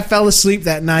think I fell asleep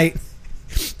that night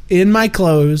in my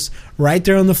clothes right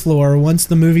there on the floor once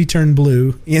the movie turned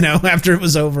blue, you know, after it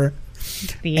was over.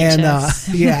 VHS.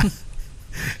 And yeah.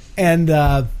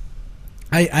 And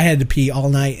I had to pee all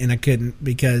night, and I couldn't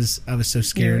because I was so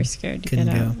scared. You were scared to couldn't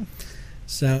get go. out.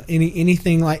 So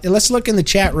anything like... Let's look in the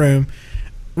chat room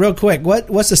real quick.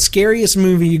 What's the scariest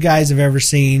movie you guys have ever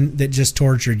seen that just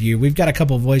tortured you? We've got a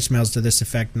couple of voicemails to this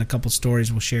effect and a couple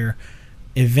stories we'll share.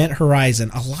 Event Horizon.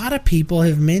 A lot of people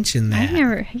have mentioned that. I've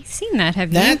never seen that,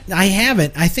 have you? I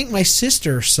haven't. I think my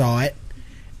sister saw it,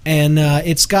 And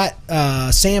it's got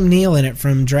Sam Neill in it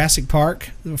from Jurassic Park,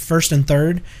 the first and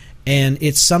third. And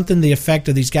it's something the effect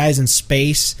of these guys in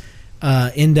space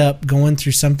end up going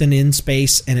through something in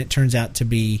space, and it turns out to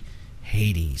be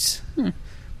Hades.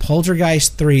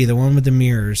 Poltergeist 3, the one with the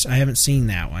mirrors. I haven't seen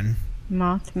that one.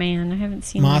 Mothman. I haven't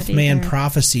seen Mothman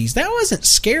Prophecies. That wasn't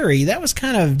scary. That was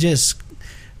kind of just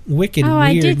wicked, weird,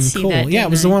 I did and see cool. that, Yeah,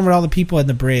 it was the one with all the people at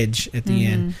the bridge at the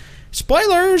end.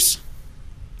 Spoilers!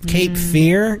 Cape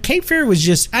Fear. Cape Fear was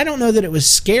just, I don't know that it was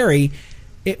scary.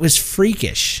 It was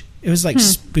freakish. It was like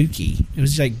spooky. It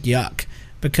was like yuck.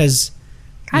 Because,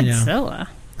 Godzilla.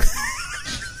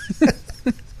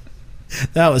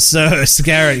 That was so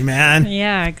scary, man.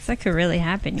 Yeah, because that could really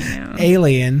happen,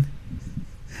 Alien.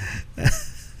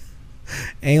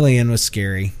 Alien was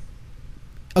scary.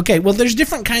 Okay, well, there's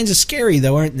different kinds of scary,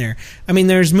 though, aren't there? I mean,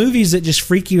 there's movies that just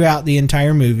freak you out the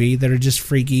entire movie, that are just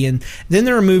freaky, and then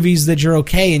there are movies that you're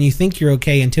okay, and you think you're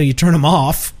okay until you turn them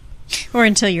off. Or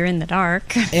until you're in the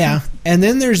dark. Yeah, and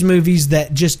then there's movies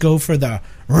that just go for the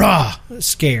raw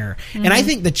scare. And I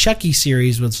think the Chucky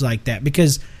series was like that,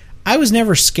 because I was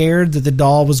never scared that the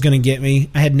doll was going to get me.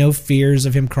 I had no fears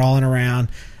of him crawling around.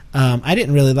 I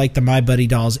didn't really like the My Buddy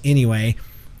dolls anyway,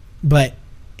 but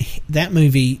that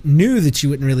movie knew that you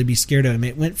wouldn't really be scared of him.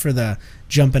 It went for the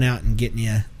jumping out and getting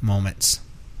you moments.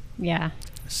 Yeah.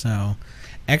 So,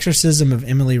 Exorcism of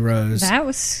Emily Rose. That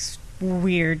was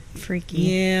weird, freaky.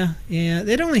 Yeah.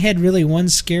 It only had really one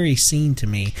scary scene to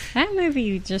me. That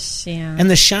movie just, And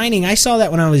The Shining, I saw that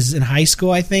when I was in high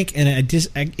school, I think, and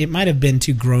it might have been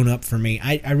too grown up for me.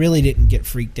 I really didn't get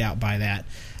freaked out by that.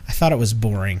 I thought it was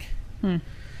boring.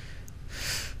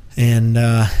 And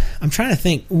I'm trying to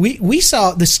think. We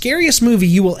saw the scariest movie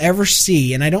you will ever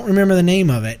see, and I don't remember the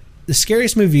name of it. The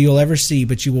scariest movie you'll ever see,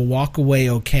 but you will walk away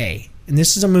okay. And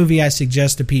this is a movie I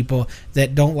suggest to people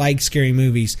that don't like scary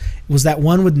movies. It was that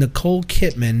one with Nicole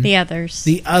Kidman. The Others.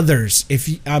 The Others.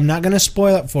 I'm not going to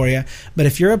spoil it for you, but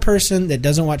if you're a person that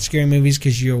doesn't watch scary movies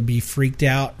because you'll be freaked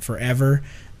out forever,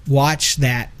 watch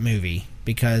that movie,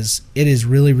 because it is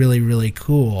really, really, really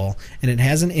cool, and it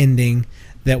has an ending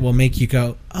that will make you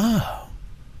go, oh.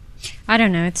 I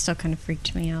don't know. It still kind of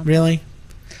freaked me out. Really?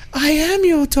 I am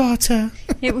your daughter.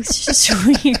 It was just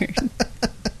weird.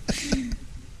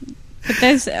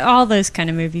 But all those kind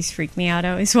of movies freak me out.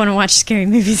 I always want to watch scary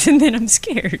movies, and then I'm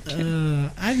scared.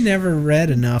 I've never read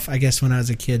enough, I guess, when I was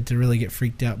a kid to really get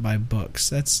freaked out by books.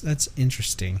 That's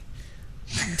interesting.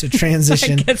 To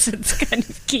transition. I guess it's kind of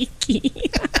geeky.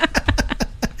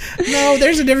 No,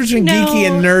 there's a difference between geeky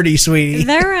and nerdy, sweetie.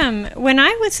 When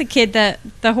I was a kid,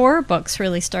 the horror books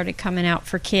really started coming out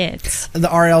for kids. The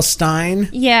R.L. Stein?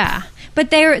 Yeah. But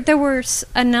there was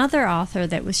another author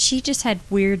she just had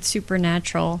weird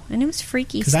supernatural, and it was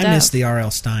freaky stuff. Because I missed the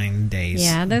R.L. Stein days.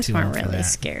 Yeah, those weren't really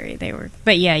scary. They were,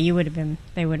 but yeah, they would have been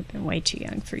way too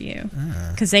young for you.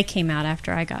 Because they came out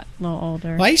after I got a little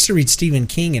older. Well, I used to read Stephen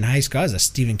King in high school. I was a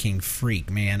Stephen King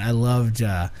freak, man. I loved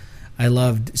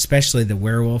especially the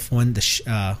werewolf one,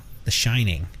 The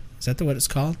Shining. Is that what it's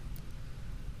called?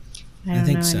 I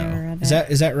think know, so. I never read that.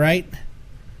 Is that right?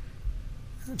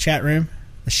 Chat room?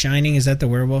 The Shining, is that the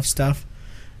werewolf stuff?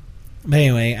 But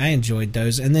anyway, I enjoyed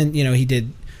those. And then, he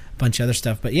did a bunch of other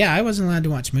stuff. But yeah, I wasn't allowed to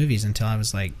watch movies until I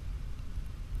was like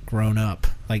grown up.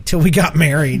 Like till we got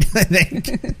married, I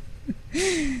think.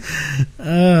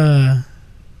 No,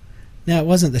 it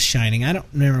wasn't The Shining. I don't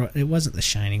remember. It wasn't The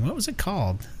Shining. What was it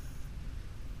called?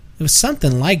 It was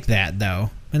something like that,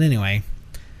 though. But anyway,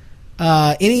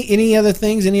 any other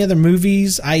things? Any other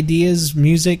movies, ideas,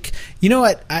 music? You know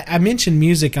what? I mentioned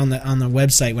music on the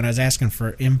website when I was asking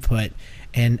for input,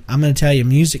 and I'm going to tell you,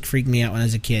 music freaked me out when I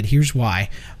was a kid. Here's why: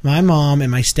 my mom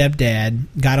and my stepdad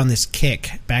got on this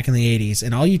kick back in the '80s,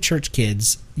 and all you church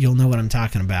kids, you'll know what I'm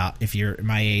talking about if you're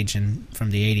my age and from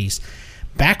the '80s.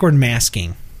 Backward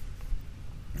masking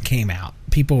came out.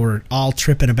 People were all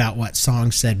tripping about what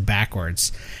songs said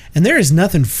backwards. And there is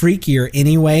nothing freakier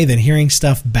anyway than hearing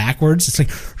stuff backwards. It's like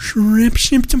shrimp,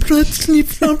 shrimp,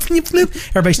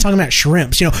 everybody's talking about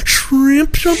shrimps,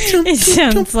 shrimp. It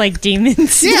sounds like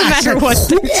demons. Yeah, no matter what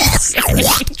they're saying.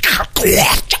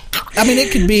 I mean,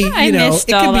 it could be, it could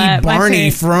be Barney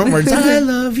frontwards. I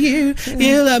love you,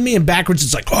 you love me, and backwards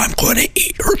it's like, oh, I'm going to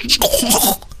eat her.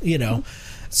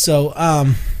 So,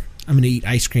 I'm going to eat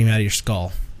ice cream out of your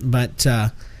skull. But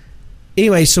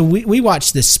anyway, so we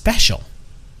watched this special.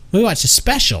 We watched a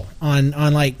special on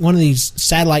like one of these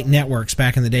satellite networks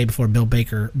back in the day before Jim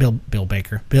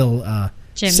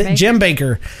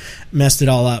Baker messed it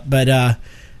all up. But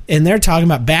and they're talking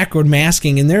about backward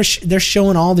masking, and they're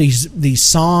showing all these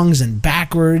songs and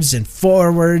backwards and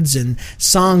forwards and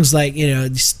songs like, you know,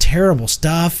 this terrible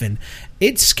stuff, and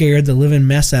it scared the living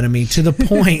mess out of me to the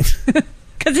point.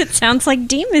 Because it sounds like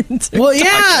demons. Well,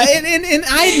 yeah, and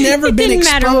I'd never been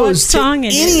exposed to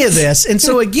any of this. And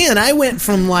so, again, I went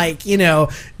from, like, you know,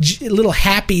 little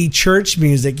happy church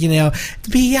music, you know,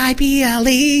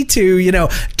 Bible to, you know,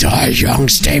 die young,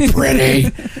 stay pretty,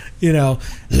 you know,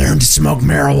 learn to smoke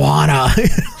marijuana.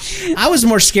 I was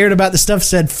more scared about the stuff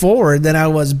said forward than I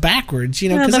was backwards, you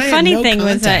know, because the funny thing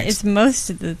was that is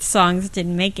most of the songs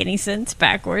didn't make any sense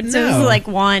backwards. No. It was like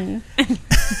one...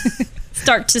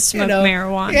 Start to smoke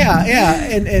marijuana. Yeah,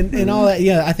 and all that.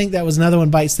 Yeah, I think that was another one,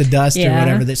 Bites the Dust or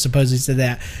whatever, that supposedly said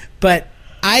that. But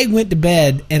I went to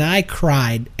bed and I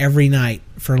cried every night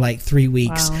for like 3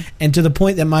 weeks. Wow. And to the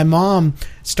point that my mom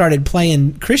started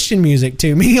playing Christian music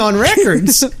to me on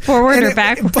records. Forward or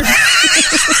backwards?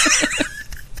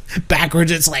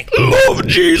 Backwards, it's like, love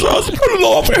Jesus,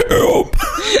 love him.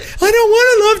 I don't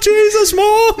want to love Jesus,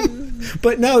 Mom.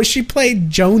 But no, she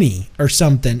played Joni or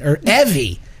something, or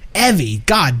Evie.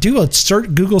 God, do a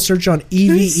Google search on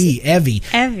EVE. Evie.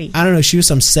 I don't know. She was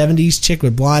some 70s chick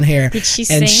with blonde hair. Did she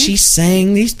sing? And she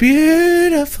sang these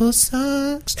beautiful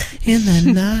songs in the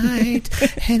night,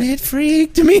 and it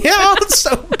freaked me out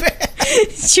so bad.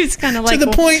 She was kind of like... To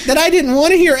the point that I didn't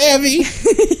want to hear Evie.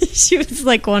 She was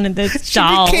like one of those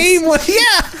dolls. She became one,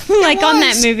 yeah. Like on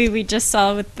that movie we just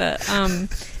saw with the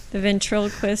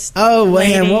ventriloquist. Oh,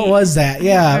 man, what was that?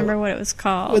 Yeah. I don't remember what it was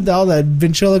called. With all the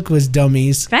ventriloquist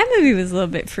dummies. That movie was a little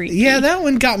bit freaky. Yeah, that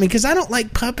one got me because I don't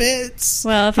like puppets.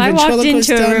 Well, if I walked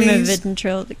into a room of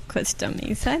ventriloquist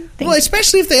dummies, I think... Well,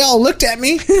 especially if they all looked at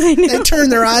me and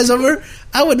turned their eyes over,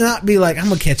 I would not be like, I'm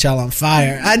going to catch y'all on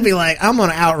fire. I'd be like, I'm going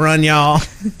to outrun y'all.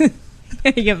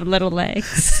 You have little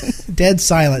legs. Dead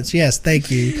silence. Yes,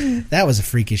 thank you. That was a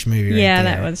freakish movie right there.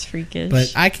 That was freakish.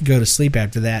 But I could go to sleep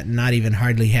after that and not even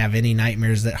hardly have any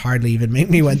nightmares that hardly even make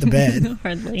me went to bed.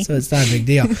 Hardly. So it's not a big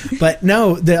deal. But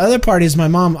no, the other part is my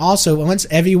mom also, once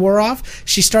Evie wore off,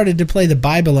 she started to play the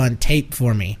Bible on tape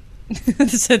for me.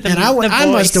 So and I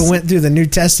must have went through the New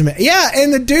Testament. Yeah,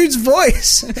 and the dude's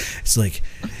voice. It's like,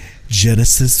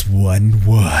 Genesis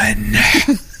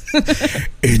 1:1.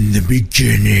 In the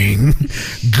beginning,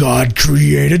 God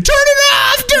created... Turn it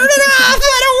off!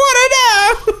 I don't want to know!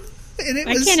 And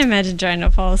I can't imagine trying to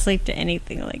fall asleep to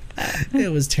anything like that.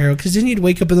 It was terrible, because then you'd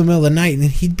wake up in the middle of the night, and then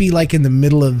he'd be like in the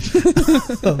middle of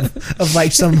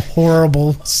like some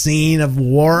horrible scene of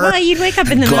war. Well, you'd wake up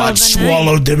in the middle of the night. God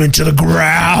swallowed them into the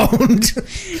ground.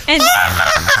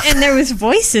 And there was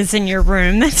voices in your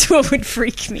room. That's what would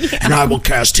freak me out. And I will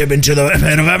cast him into the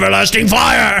pit of everlasting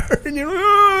fire. And you're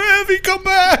like, Evie, come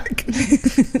back.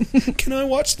 Can I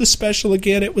watch the special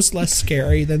again? It was less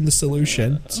scary than the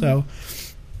solution. So...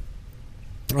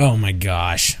 Oh my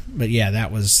gosh. But yeah, that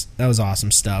was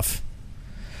awesome stuff.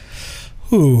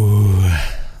 Ooh.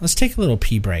 Let's take a little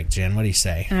pee break, Jen. What do you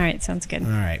say? All right, sounds good. All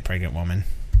right, pregnant woman.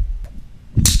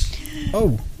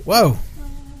 Oh, whoa.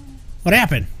 What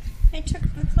happened? I took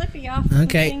the clippy off.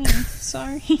 Okay.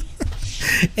 Sorry.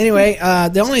 Anyway,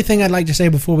 the only thing I'd like to say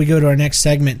before we go to our next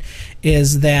segment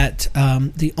is that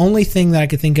the only thing that I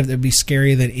could think of that would be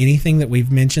scarier than anything that we've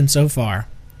mentioned so far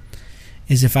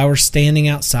is if I were standing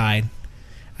outside,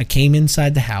 I came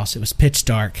inside the house, it was pitch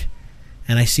dark,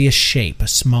 and I see a shape, a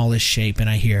smallish shape, and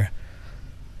I hear,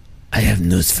 I have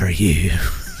news for you.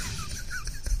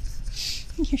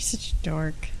 You're such a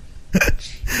dork.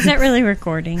 Is that really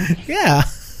recording? Yeah.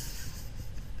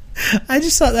 I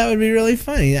just thought that would be really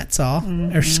funny, that's all.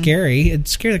 Mm-hmm. Or scary. It'd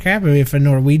scare the crap out of me if a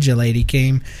Norwegian lady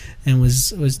came and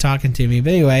was talking to me.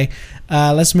 But anyway,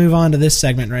 let's move on to this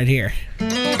segment right here.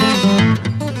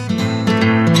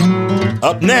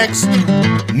 Up next,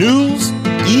 News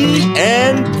E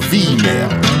and V-Mail.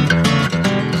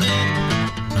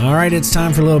 All right, it's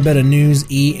time for a little bit of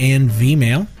News E and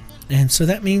V-Mail. And so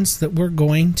that means that we're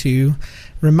going to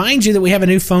remind you that we have a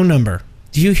new phone number.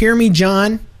 Do you hear me,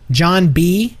 John? John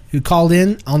B., who called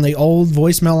in on the old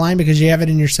voicemail line because you have it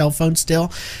in your cell phone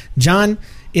still. John,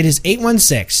 it is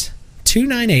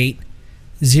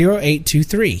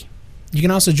 816-298-0823. You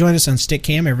can also join us on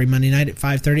Stickcam every Monday night at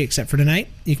 5:30, except for tonight.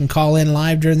 You can call in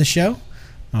live during the show.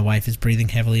 My wife is breathing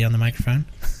heavily on the microphone.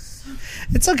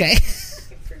 It's okay.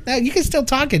 No, you can still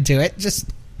talk into it. Just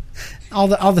all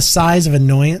the sighs of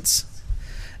annoyance.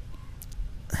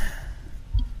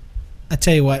 I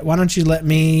tell you what, why don't you let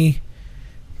me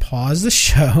pause the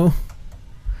show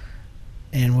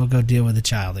and we'll go deal with the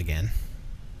child again.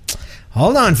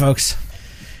 Hold on, folks.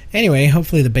 Anyway,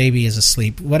 hopefully the baby is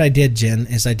asleep. What I did, Jen,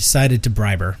 is I decided to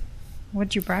bribe her.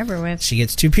 What'd you bribe her with? She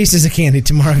gets 2 pieces of candy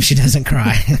tomorrow if she doesn't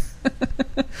cry.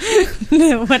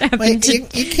 What happened to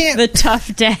you can't. The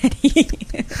tough daddy?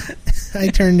 I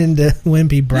turned into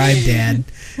wimpy bribe dad.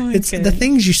 It's the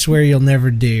things you swear you'll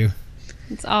never do.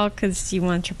 It's all because you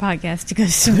want your podcast to go I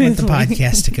smoothly. want the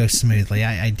podcast to go smoothly.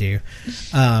 I do.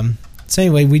 So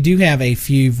anyway, we do have a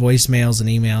few voicemails and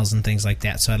emails and things like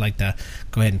that. So I'd like to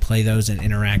go ahead and play those and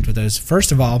interact with those.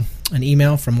 First of all, an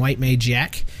email from White Maid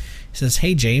Jack. He says,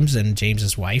 "Hey, James," and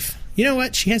James's wife. You know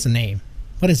what? She has a name.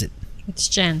 What is it? It's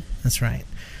Jen. That's right.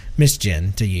 Miss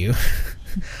Jen to you.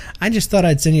 I just thought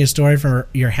I'd send you a story from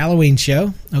your Halloween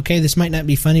show. Okay, this might not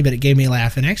be funny, but it gave me a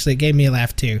laugh. And actually, it gave me a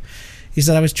laugh, too. He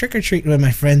said, "I was trick-or-treating with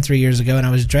my friend 3 years ago, and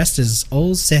I was dressed as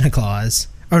old Santa Claus."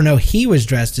 Or no, he was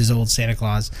dressed as old Santa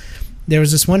Claus. There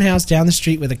was this one house down the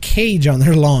street with a cage on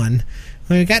their lawn.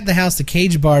 When we got to the house, the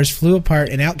cage bars flew apart,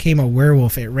 and out came a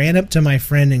werewolf. It ran up to my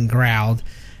friend and growled.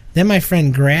 Then my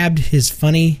friend grabbed his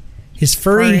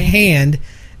furry hand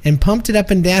and pumped it up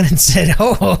and down and said,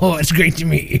 "Oh, it's great to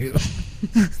meet you."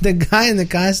 The guy in the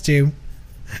costume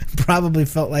probably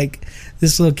felt like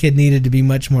this little kid needed to be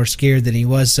much more scared than he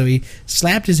was, so he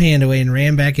slapped his hand away and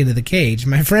ran back into the cage.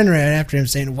 My friend ran after him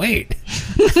saying, "Wait,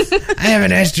 I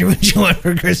haven't asked you what you want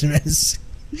for Christmas."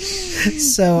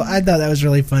 So I thought that was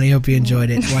really funny. Hope you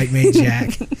enjoyed it, White Maid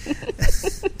Jack.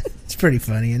 It's pretty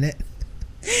funny, isn't it?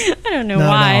 I don't know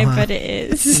why, but it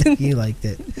is. You liked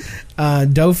it.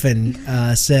 Dauphin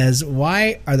says,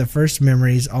 "Why are the first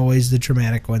memories always the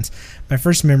traumatic ones? My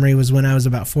first memory was when I was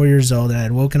about 4 years old and I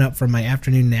had woken up from my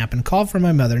afternoon nap and called for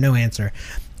my mother, no answer.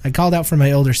 I called out for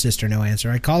my older sister, no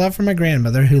answer. I called out for my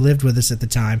grandmother, who lived with us at the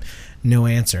time, no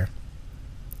answer.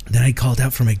 Then I called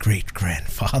out for my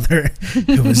great-grandfather,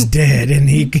 who was dead, and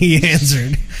he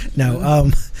answered.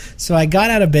 No, so I got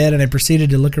out of bed and I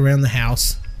proceeded to look around the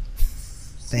house.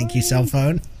 Thank you, cell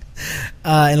phone.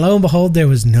 And lo and behold, there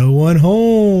was no one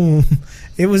home.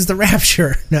 It was the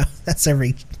rapture. No, that's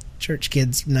every church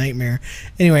kid's nightmare.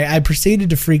 Anyway, I proceeded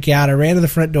to freak out. I ran to the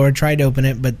front door, tried to open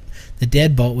it, but the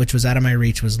deadbolt, which was out of my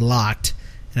reach, was locked,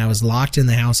 and I was locked in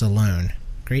the house alone.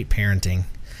 Great parenting.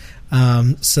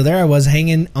 So there I was,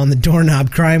 hanging on the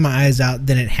doorknob, crying my eyes out.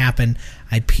 Then it happened.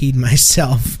 I peed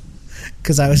myself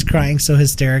because I was crying so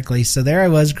hysterically. So there I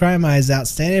was, crying my eyes out,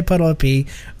 standing in a puddle of pee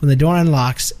when the door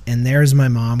unlocks, and there's my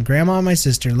mom, grandma, and my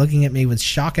sister looking at me with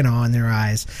shock and awe in their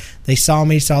eyes. They saw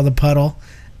me, saw the puddle,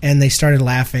 and they started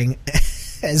laughing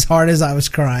as hard as I was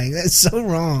crying. That's so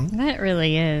wrong. That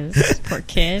really is. Poor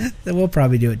kid. We'll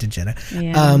probably do it to Jenna.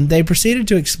 Yeah. They proceeded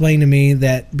to explain to me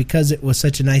that because it was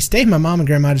such a nice day, my mom and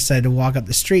grandma decided to walk up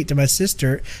the street to my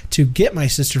sister to get my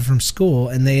sister from school,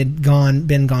 and they had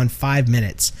been gone 5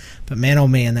 minutes. But man, oh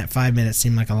man, that 5 minutes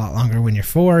seemed like a lot longer when you're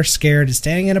 4, scared, and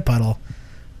standing in a puddle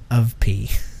of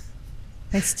pee.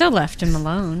 They still left him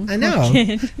alone. I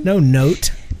know. No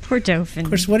note. Poor Dauphin.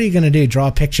 Of course, what are you going to do? Draw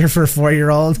a picture for a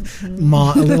 4-year-old?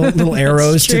 Little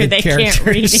arrows to the they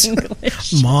characters. Can't read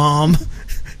English. Mom,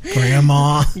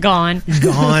 grandma, gone.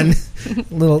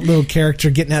 Little character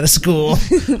getting out of school.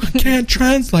 I can't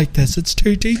translate this. It's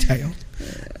too detailed.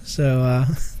 So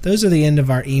those are the end of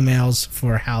our emails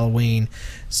for Halloween.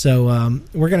 So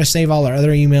we're going to save all our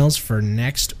other emails for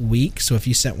next week. So if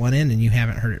you sent one in and you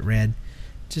haven't heard it read,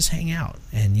 just hang out.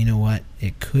 And you know what?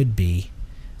 It could be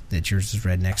that yours is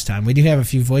read next time. We do have a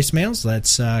few voicemails.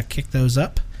 Let's kick those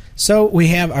up. So we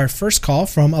have our first call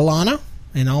from Alana,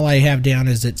 and all I have down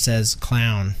is it says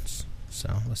clowns. So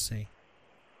let's see.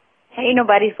 Hey,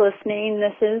 nobody's listening.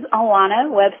 This is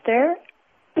Alana Webster,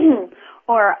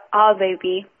 or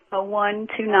Baby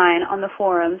 129 on the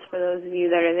forums for those of you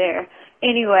that are there.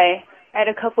 Anyway, I had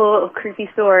a couple of creepy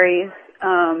stories.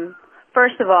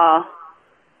 First of all,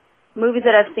 movies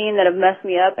that I've seen that have messed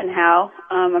me up and how.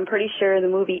 I'm pretty sure the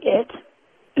movie It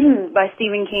by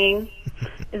Stephen King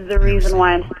is the reason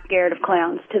why I'm scared of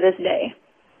clowns to this day.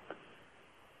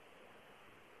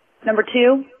 Number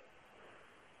 2,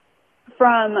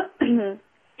 from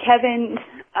Kevin's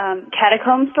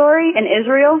catacomb story in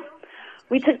Israel.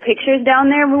 We took pictures down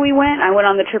there when we went. I went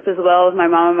on the trip as well with my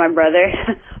mom and my brother.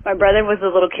 My brother was the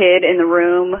little kid in the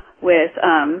room with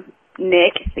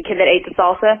Nick, the kid that ate the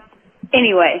salsa.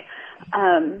 Anyway,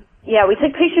 we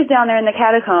took pictures down there in the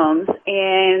catacombs,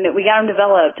 and we got them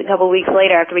developed a couple weeks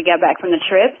later after we got back from the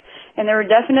trip. And there were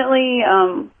definitely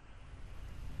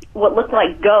what looked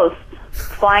like ghosts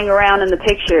flying around in the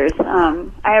pictures.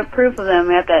 I have proof of them.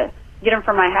 I have to get them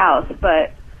from my house,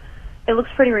 but it looks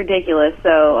pretty ridiculous.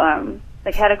 So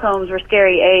the catacombs were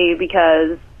scary, A,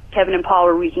 because Kevin and Paul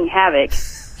were wreaking havoc,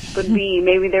 but B,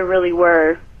 maybe there really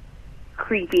were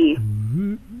creepy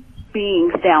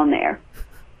beings down there.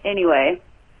 Anyway,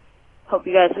 Hope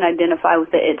you guys can identify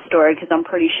with the It story, because I'm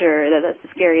pretty sure that that's the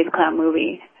scariest clown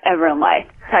movie ever in life.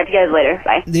 Talk to you guys later.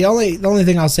 Bye. The only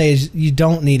thing I'll say is you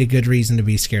don't need a good reason to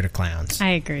be scared of clowns.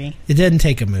 I agree. It doesn't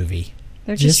take a movie.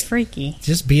 They're just freaky.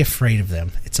 Just be afraid of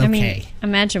them. It's okay. I mean,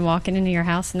 imagine walking into your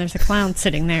house and there's a clown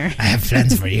sitting there. I have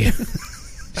plans for you.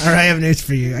 Or I have news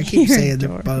for you. I keep saying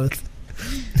them both.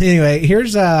 Anyway,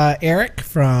 here's Eric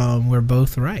from We're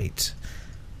Both Right.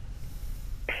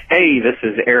 Hey, this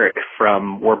is Eric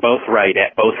from We're Both Right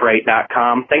at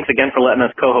bothright.com. Thanks again for letting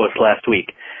us co-host last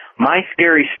week. My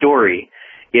scary story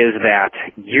is that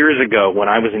years ago when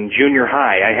I was in junior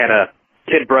high, I had a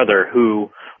kid brother who,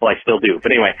 well, I still do,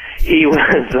 but anyway, he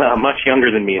was much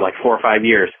younger than me, like 4 or 5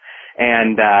 years,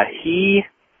 and he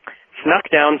snuck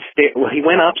downstairs. Well, he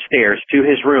went upstairs to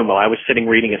his room while I was sitting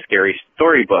reading a scary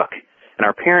storybook, and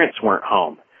our parents weren't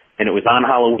home, and it was on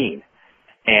Halloween,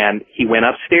 and he went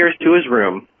upstairs to his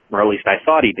room, or at least I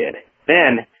thought he did.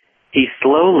 Then he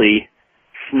slowly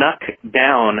snuck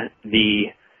down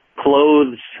the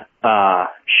clothes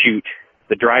chute,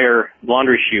 the dryer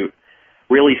laundry chute,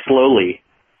 really slowly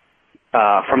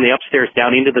from the upstairs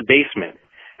down into the basement,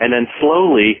 and then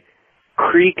slowly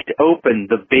creaked open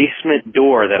the basement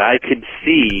door that I could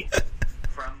see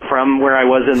from where I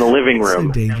was in the living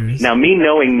room. So now, me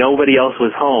knowing nobody else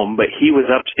was home, but he was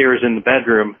upstairs in the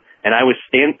bedroom, and I was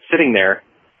sitting there,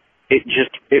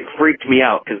 it freaked me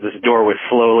out because this door was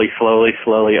slowly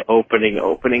opening,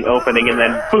 and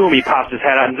then boom, he pops his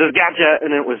head out and says, "Gotcha!"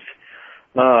 And it was,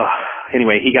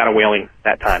 anyway, he got a whaling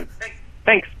that time.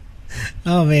 Thanks.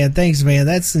 Oh man, thanks, man.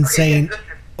 That's insane.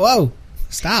 Whoa,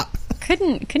 stop.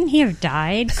 Couldn't he have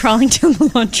died crawling down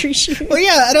the laundry chute? Well,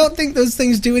 yeah, I don't think those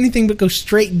things do anything but go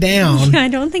straight down. Yeah, I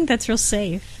don't think that's real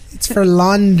safe. It's for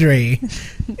laundry.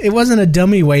 It wasn't a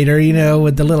dummy waiter,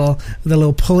 with the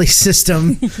little pulley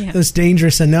system. Yeah. That's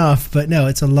dangerous enough, but no,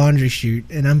 it's a laundry chute.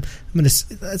 And that's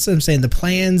what I'm saying. The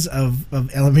plans of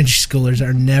elementary schoolers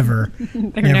are never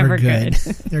good.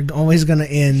 They're always going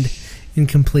to end in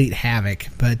complete havoc.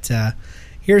 But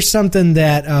here's something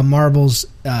that Marbles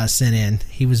sent in.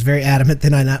 He was very adamant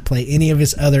that I not play any of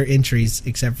his other entries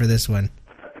except for this one.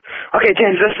 Okay,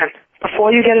 James, listen.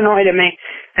 Before you get annoyed at me,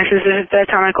 and since this is the third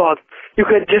time I called, you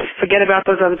could just forget about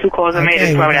those other 2 calls I made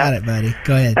and throw it out. Okay, got it, buddy.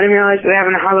 Go ahead. I didn't realize they're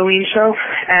having a Halloween show,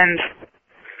 and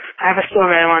I have a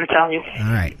story I want to tell you.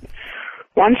 All right.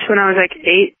 Once when I was like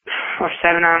 8 or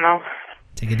 7, I don't know.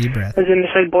 Take a deep breath. I was in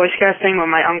this like Boy Scout thing with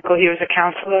my uncle. He was a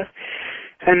counselor,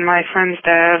 and my friend's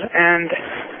dad, and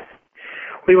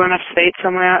we went upstate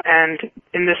somewhere, and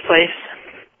in this place,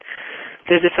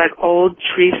 there's this like old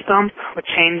tree stump with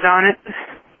chains on it.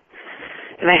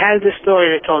 And they had this story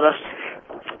they told us.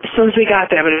 As soon as we got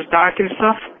there, but it was dark and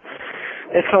stuff,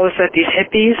 they told us that these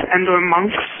hippies and/or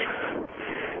monks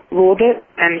ruled it,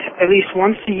 and at least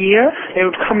once a year, they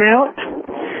would come out,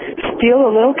 steal a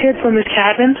little kid from his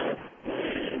cabin,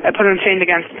 and put him chained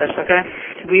against us, okay?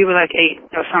 We were like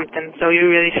 8 or something, so we were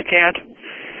really scared.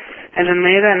 And then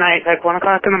later at night, like 1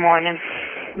 o'clock in the morning,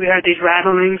 we heard these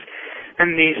rattlings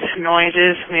and these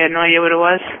noises. We had no idea what it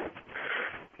was.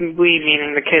 We,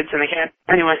 meaning the kids and the camp.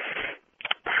 Anyway.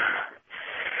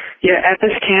 Yeah, at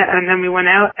this camp, and then we went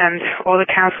out, and all the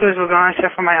counselors were gone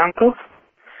except for my uncle.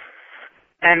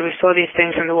 And we saw these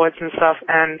things in the woods and stuff,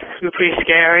 and we were pretty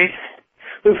scared,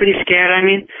 I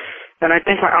mean. And I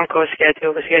think my uncle was scared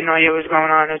too, because he had no idea what was going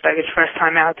on. It was like his first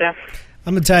time out there.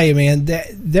 I'm going to tell you, man,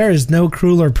 there is no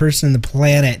crueler person on the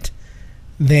planet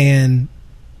than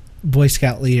Boy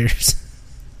Scout leaders.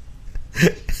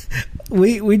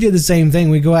 We did the same thing.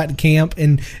 We go out to camp,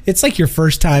 and it's like your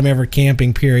first time ever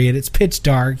camping, period. It's pitch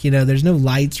dark, there's no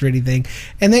lights or anything,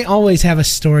 and they always have a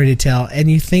story to tell,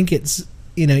 and you think it's,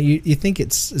 you think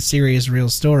it's a serious, real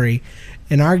story.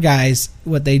 And our guys,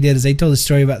 what they did is they told a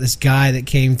story about this guy that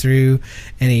came through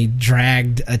and he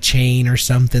dragged a chain or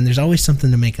something. There's always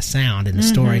something to make a sound in the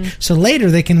story. So later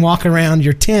they can walk around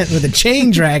your tent with a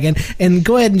chain dragging and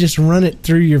go ahead and just run it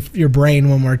through your brain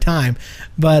one more time.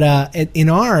 But in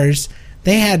ours,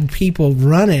 they had people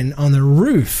running on the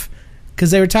roof because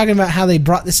they were talking about how they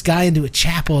brought this guy into a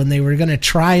chapel and they were going to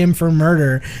try him for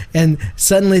murder, and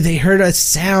suddenly they heard a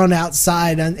sound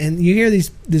outside, and you hear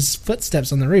these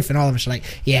footsteps on the roof, and all of us are like,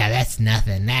 yeah, that's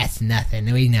nothing,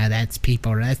 we know that's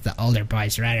people, that's the older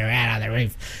boys running around on the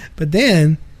roof. But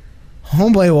then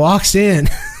homeboy walks in,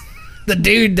 the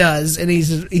dude does, and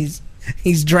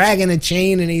he's dragging a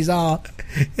chain, and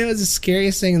it was the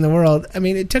scariest thing in the world. I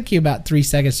mean, it took you about 3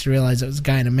 seconds to realize it was a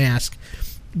guy in a mask.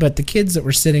 But the kids that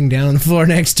were sitting down on the floor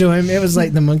next to him, it was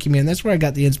like the Monkey Man. That's where I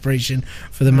got the inspiration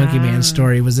for the Monkey Man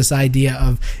story, was this idea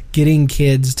of getting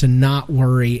kids to not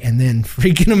worry and then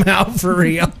freaking them out for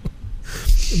real.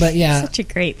 But yeah, such a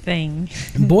great thing.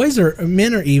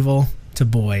 Men are evil to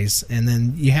boys, and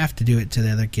then you have to do it to the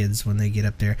other kids when they get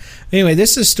up there. Anyway,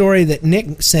 this is a story that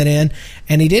Nick sent in,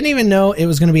 and he didn't even know it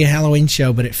was going to be a Halloween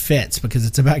show, but it fits because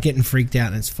it's about getting freaked out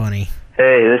and it's funny.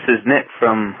 Hey, this is Nick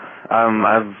from.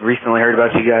 I've recently heard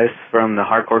about you guys from the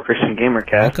Hardcore Christian Gamer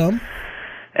Cast. Welcome.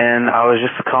 And I was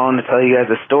just calling to tell you guys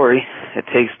a story. It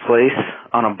takes place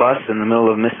on a bus in the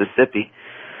middle of Mississippi.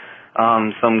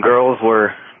 Some girls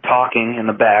were talking in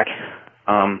the back,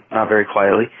 not very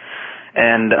quietly,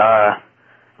 and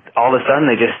all of a sudden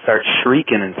they just start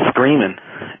shrieking and screaming.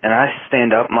 And I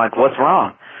stand up, I'm like, what's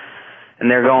wrong?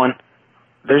 And they're going,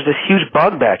 there's this huge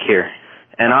bug back here.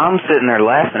 And I'm sitting there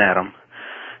laughing at them,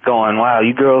 going, wow,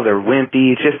 you girls are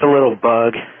wimpy, it's just a little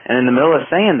bug. And in the middle of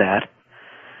saying that,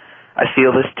 I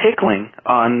feel this tickling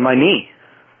on my knee.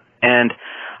 And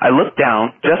I look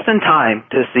down just in time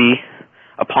to see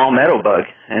a palmetto bug,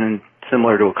 and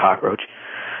similar to a cockroach,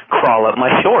 crawl up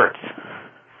my shorts.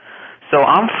 So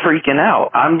I'm freaking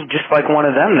out. I'm just like one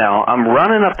of them now. I'm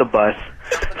running up the bus,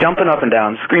 jumping up and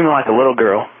down, screaming like a little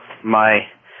girl. My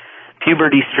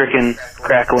puberty-stricken,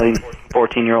 crackling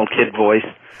 14-year-old kid voice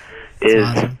is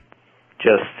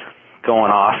just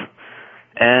going off.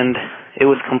 And it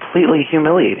was completely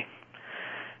humiliating.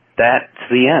 That's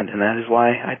the end, and that is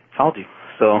why I called you.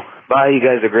 So, bye, you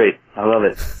guys are great. I love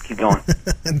it. Keep going.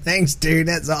 Thanks, dude.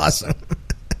 That's awesome.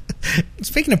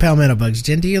 Speaking of palmetto bugs,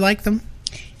 Jen, do you like them?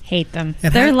 Hate them.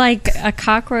 They're like a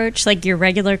cockroach, like your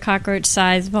regular cockroach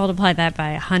size. Multiply that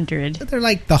by 100. They're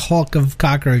like the Hulk of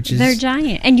cockroaches. They're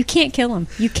giant, and you can't kill them.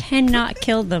 You cannot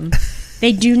kill them.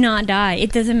 They do not die.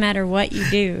 It doesn't matter what you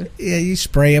do. Yeah, you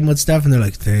spray them with stuff, and they're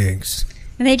like, thanks.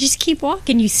 And they just keep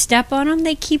walking. You step on them,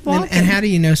 they keep walking. And how do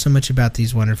you know so much about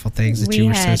these wonderful things that you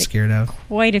were so scared of?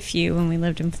 Quite a few when we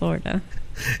lived in Florida.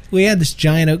 We had this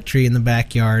giant oak tree in the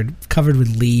backyard covered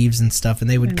with leaves and stuff, and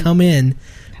they would come in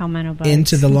palmetto bugs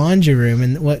into the laundry room,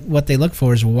 and what they look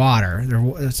for is water.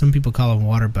 Some people call them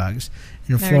water bugs.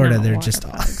 In Florida, they're just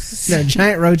they're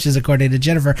giant roaches, according to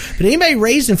Jennifer. But anybody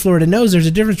raised in Florida knows there's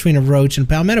a difference between a roach and a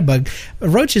palmetto bug.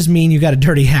 Roaches mean you got a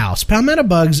dirty house. Palmetto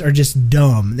bugs are just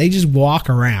dumb. They just walk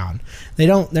around.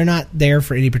 They're not there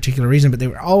for any particular reason, but they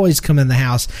would always come in the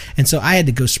house. And so I had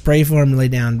to go spray for them and lay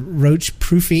down roach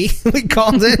proofy, we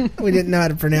called it. We didn't know how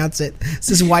to pronounce it. It's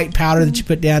this white powder that you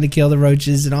put down to kill the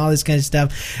roaches and all this kind of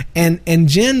stuff. And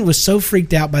Jen was so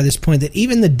freaked out by this point that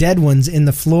even the dead ones in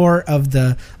the floor of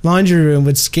the laundry room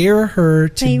would scare her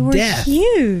to death. They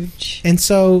were huge. And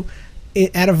so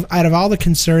out of all the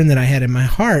concern that I had in my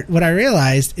heart, what I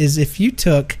realized is if you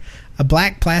took a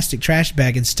black plastic trash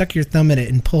bag and stuck your thumb in it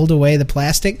and pulled away the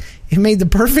plastic, it made the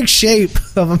perfect shape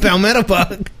of a palmetto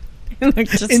bug. It looked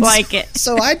just like it.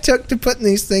 So I took to putting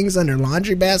these things under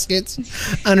laundry baskets,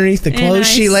 underneath the clothes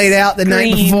she laid out the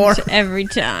night before. Every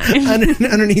time.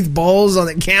 Underneath bowls on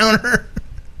the counter.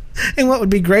 And what would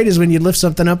be great is when you lift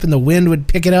something up and the wind would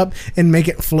pick it up and make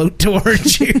it float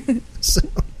towards you. So,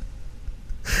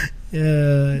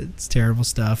 it's terrible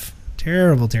stuff.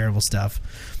 Terrible, terrible stuff.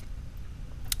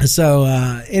 So,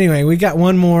 anyway, we got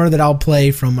one more that I'll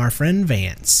play from our friend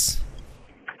Vance.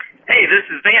 Hey, this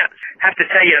is Vance. I have to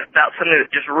tell you about something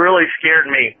that just really scared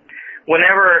me.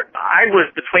 Whenever I was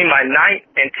between my 9th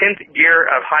and 10th year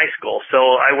of high school,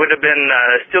 so I would have been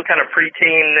still kind of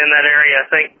preteen in that area, I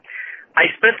think. I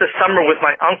spent the summer with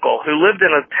my uncle, who lived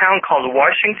in a town called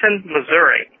Washington,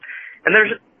 Missouri. And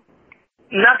there's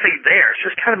nothing there. It's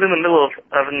just kind of in the middle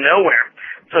of nowhere.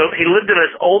 So he lived in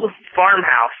this old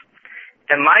farmhouse.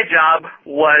 And my job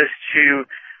was to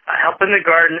help in the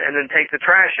garden and then take the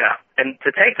trash out. And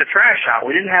to take the trash out,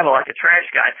 we didn't have a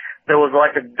trash guy. There was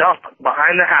like a dump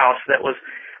behind the house that was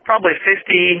probably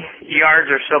 50 yards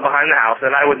or so behind the house.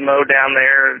 And I would mow down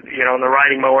there, in the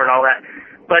riding mower and all that.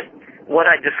 But what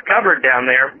I discovered down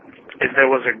there is there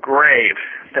was a grave.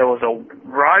 There was a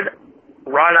wrought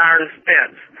iron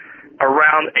fence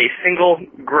around a single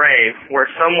grave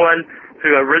where someone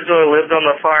who originally lived on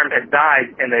the farm had died,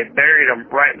 and they buried him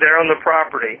right there on the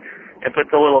property and put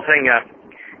the little thing up.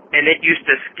 And it used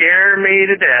to scare me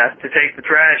to death to take the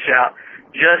trash out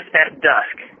just at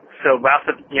dusk. So about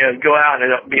to, go out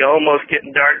and it'd be almost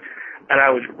getting dark, and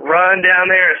I would run down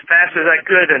there as fast as I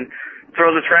could and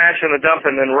throw the trash in the dump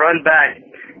and then run back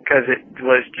because it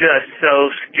was just so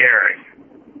scary.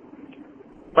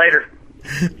 Later.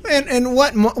 And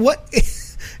what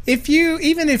if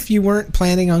you weren't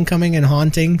planning on coming and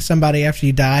haunting somebody after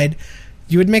you died,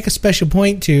 you would make a special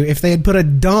point to if they had put a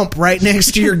dump right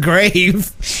next to your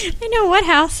grave. I know, what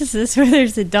house is this where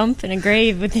there's a dump and a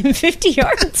grave within 50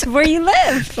 yards of where you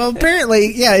live? Well,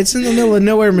 apparently, yeah, it's in the middle of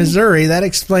nowhere, Missouri. That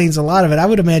explains a lot of it. I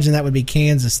would imagine that would be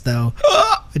Kansas, though.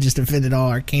 I just offended all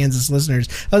our Kansas listeners.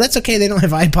 Oh, that's okay. They don't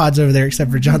have iPods over there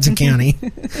except for Johnson County,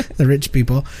 the rich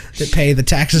people that pay the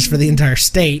taxes for the entire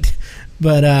state.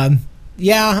 But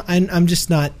yeah, I'm just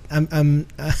not.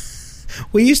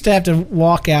 We used to have to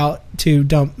walk out to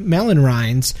dump melon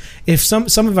rinds. If some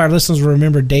of our listeners will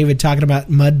remember David talking about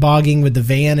mud bogging with the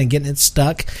van and getting it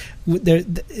stuck,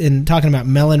 and talking about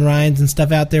melon rinds and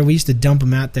stuff out there, we used to dump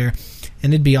them out there,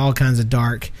 and it'd be all kinds of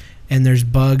dark. And there's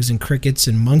bugs and crickets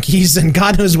and monkeys and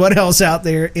God knows what else out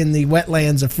there in the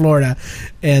wetlands of Florida.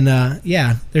 And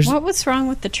yeah, there's. What was wrong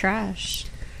with the trash?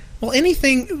 Well,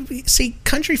 anything. See,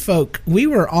 country folk, we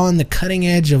were on the cutting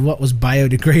edge of what was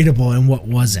biodegradable and what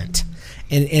wasn't.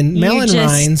 And melon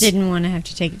rinds. Didn't want to have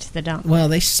to take it to the dump. Well,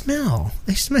 they smell.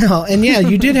 And yeah,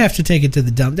 you did have to take it to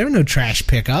the dump. There were no trash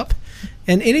pickup.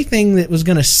 And anything that was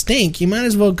going to stink, you might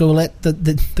as well go let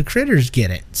the critters get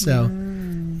it. So,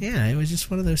 yeah, it was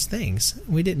just one of those things.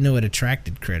 We didn't know it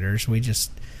attracted critters. We just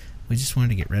wanted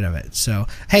to get rid of it. So,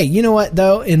 hey, you know what,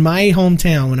 though? In my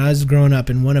hometown, when I was growing up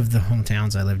in one of the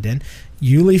hometowns I lived in,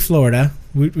 Yulee, Florida,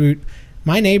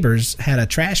 my neighbors had a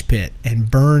trash pit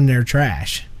and burned their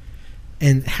trash.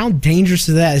 And how dangerous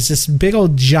is that? It's this big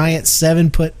old giant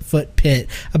 7-foot pit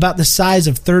about the size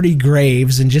of 30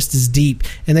 graves and just as deep.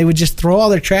 And they would just throw all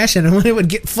their trash in, and when it would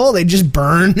get full, they'd just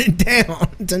burn it down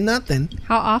to nothing.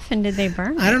 How often did they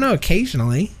burn it? I don't know,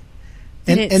 occasionally.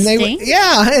 Did it stink?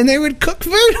 And they would cook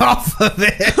food off of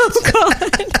it. Oh, God.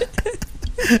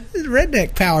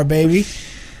 Redneck power, baby.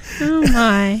 Oh,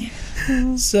 my.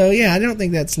 So, yeah, I don't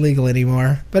think that's legal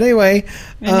anymore. But anyway.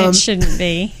 And it shouldn't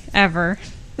be, ever.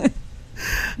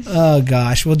 Oh,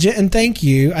 gosh. Well, and thank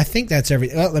you. I think that's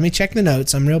everything. Well, let me check the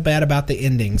notes. I'm real bad about the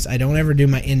endings. I don't ever do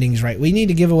my endings right. We need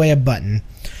to give away a button.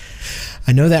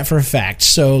 I know that for a fact.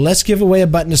 So let's give away a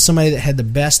button to somebody that had the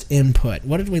best input.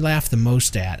 What did we laugh the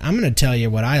most at? I'm going to tell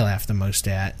you what I laughed the most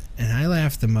at. And I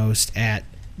laughed the most at,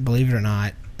 believe it or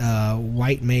not,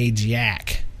 White Mage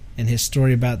Yak and his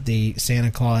story about the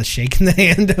Santa Claus shaking the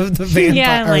hand of the vampire.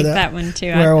 Yeah, I like that one, too.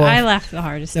 I laughed the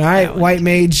hardest. All right, White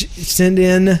Mage, send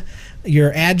in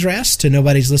your address to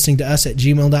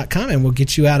nobodieslisteningtous@gmail.com, and we'll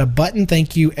get you out a button.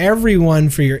 Thank you, everyone,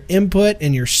 for your input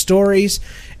and your stories.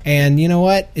 And you know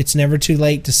what? It's never too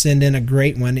late to send in a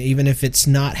great one, even if it's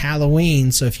not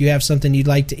Halloween. So if you have something you'd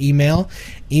like to email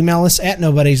us at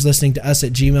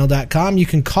nobodieslisteningtous@gmail.com. You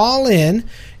can call in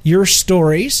your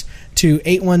stories to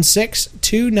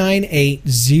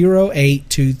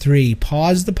 816-298-0823.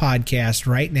 Pause the podcast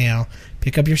right now,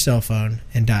 pick up your cell phone,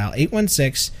 and dial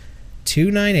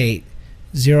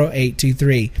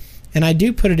 816-298-0823. And I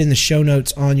do put it in the show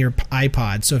notes on your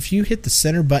iPod. So if you hit the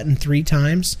center button 3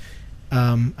 times,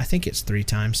 I think it's 3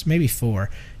 times, maybe 4,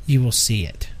 you will see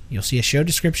it. You'll see a show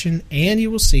description, and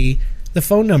you will see the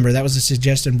phone number. That was a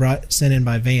suggestion sent in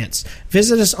by Vance.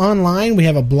 Visit us online. We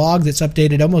have a blog that's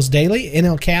updated almost daily,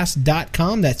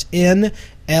 nlcast.com. That's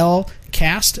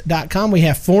nlcast.com. We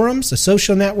have forums, a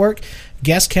social network,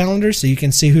 guest calendars, so you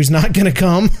can see who's not going to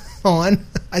come on.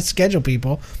 I schedule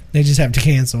people. They just have to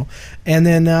cancel. And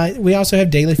then we also have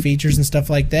daily features and stuff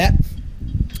like that.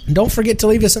 Don't forget to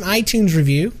leave us an iTunes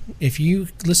review. If you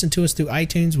listen to us through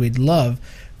iTunes, we'd love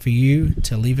for you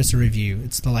to leave us a review.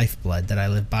 It's the lifeblood that I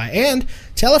live by. And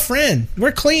tell a friend.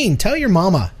 We're clean. Tell your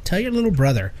mama. Tell your little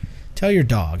brother. Tell your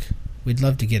dog. We'd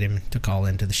love to get him to call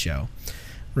into the show.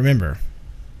 Remember,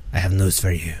 I have news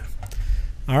for you.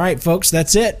 All right, folks,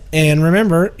 that's it. And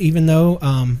remember, even though...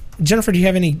 Jennifer, do you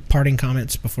have any parting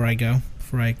comments before I go?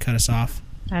 Before I cut us off?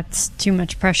 That's too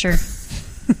much pressure.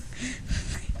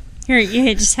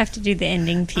 You just have to do the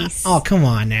ending piece. Oh, come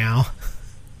on now.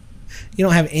 You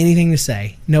don't have anything to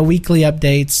say. No weekly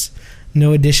updates.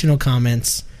 No additional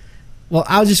comments. Well,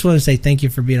 I just want to say thank you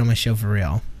for being on my show for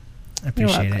real. I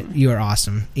appreciate it. You are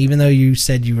awesome. Even though you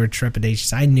said you were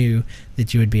trepidatious, I knew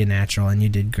that you would be a natural, and you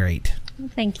did great.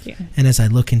 Thank you. And as I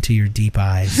look into your deep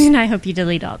eyes... And I hope you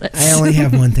delete all this. I only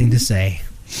have one thing to say.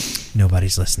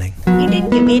 Nobody's listening. You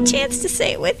didn't give me a chance to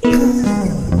say it with you.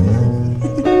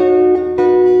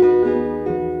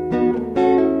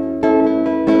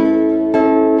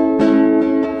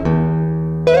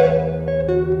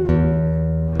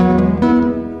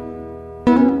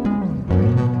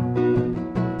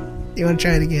 You want to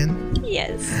try it again?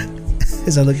 Yes.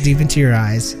 As I look deep into your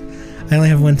eyes, I only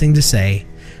have one thing to say.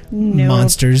 No.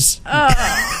 Monsters. I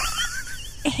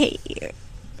hate you.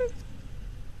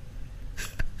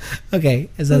 Okay,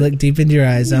 as I look deep into your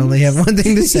eyes, I only have one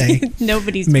thing to say.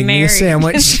 Nobody's make married. Me a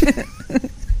sandwich.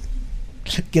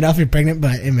 Get off your pregnant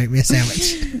butt and make me a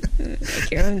sandwich.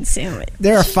 Make your own sandwich.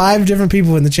 There are 5 different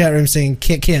people in the chat room saying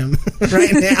kick him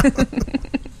right now.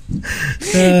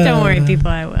 Don't worry, people,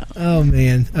 I will. Oh,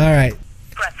 man. All right.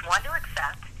 Press 1 to accept.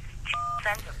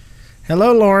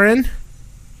 Hello, Lauren.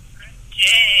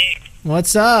 Jay.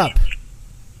 What's up?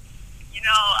 You know,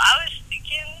 I was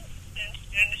thinking, since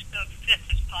Endoscope fit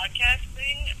this podcast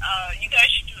thing, you guys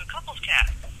should do a couples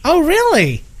cast. Oh,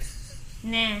 really?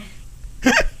 Nah.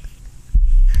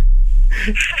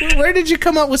 Where did you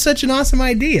come up with such an awesome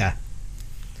idea?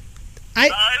 It was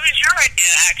your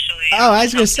idea, actually. Oh, I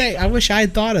was going to say, I wish I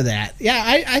had thought of that. Yeah,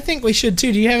 I think we should,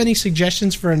 too. Do you have any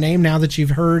suggestions for a name now that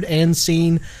you've heard and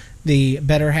seen The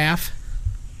Better Half?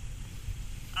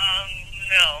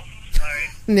 No. Sorry.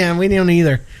 No, we don't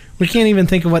either. We can't even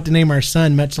think of what to name our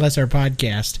son, much less our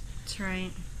podcast. That's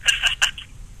right.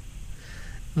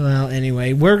 Well,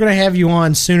 anyway, we're going to have you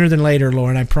on sooner than later,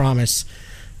 Lauren, I promise.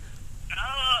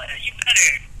 Oh, you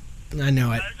better. I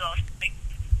know it.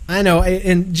 I know,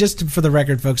 and just for the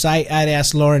record, folks, I'd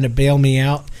asked Lauren to bail me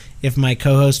out if my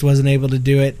co-host wasn't able to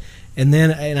do it, and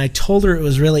I told her it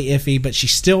was really iffy, but she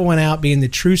still went out, being the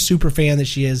true super fan that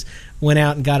she is, went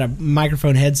out and got a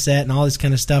microphone headset and all this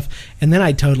kind of stuff, and then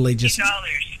I totally just...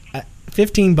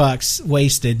 $15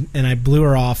 wasted, and I blew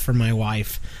her off for my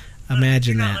wife.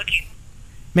 Imagine that.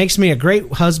 Makes me a great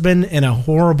husband and a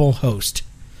horrible host.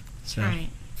 So. Right.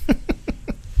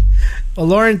 Well,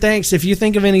 Lauren, thanks. If you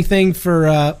think of anything for...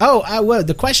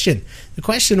 the question. The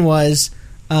question was,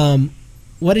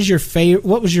 what was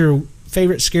your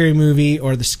favorite scary movie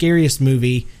or the scariest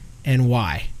movie, and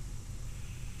why?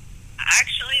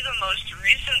 Actually, the most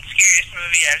recent scariest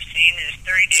movie I've seen is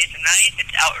 30 Days a Night.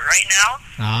 It's out right now.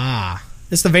 Ah.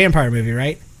 It's the vampire movie,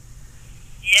 right?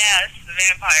 Yeah, it's the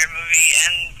vampire movie,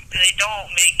 and they don't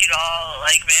make it all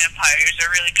like vampires are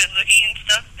really good looking and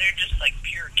stuff. They're just like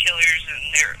pure killers, and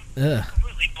they're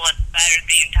completely blood spattered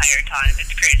the entire time.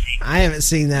 It's crazy. I haven't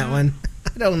seen that one.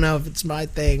 I don't know if it's my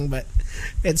thing, but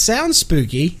it sounds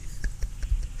spooky.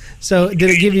 So, did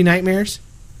it give you nightmares?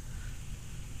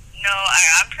 No,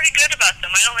 I'm pretty good about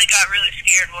them. I only got really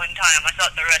scared one time. I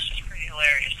thought the rest was pretty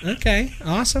hilarious. Okay,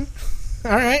 awesome.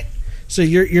 All right. So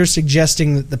you're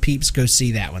suggesting that the peeps go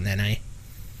see that one then, eh?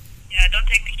 Yeah, don't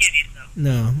take the kiddies, though.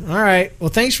 No. All right. Well,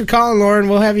 thanks for calling, Lauren.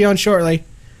 We'll have you on shortly.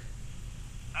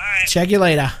 All right. Check you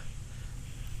later.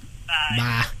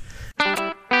 Bye.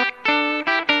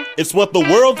 It's what the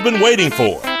world's been waiting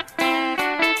for.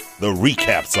 The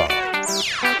recap song.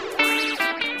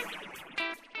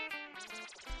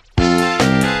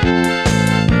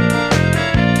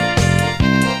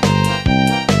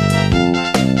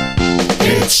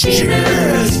 It's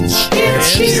demons.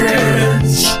 It's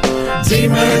demons.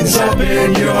 Demons up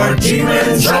in your,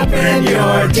 demons up in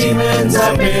your, demons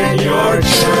up in your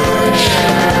church.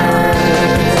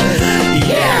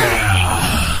 Yeah.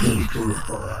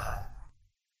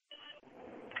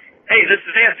 Hey, this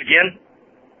is Vance again.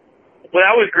 When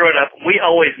I was growing up, we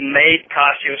always made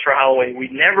costumes for Halloween. We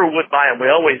never would buy them.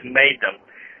 We always made them.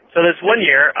 So this one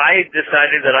year, I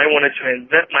decided that I wanted to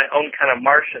invent my own kind of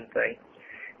Martian thing.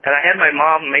 And I had my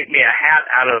mom make me a hat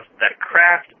out of that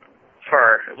craft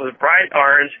fur. It was bright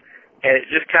orange, and it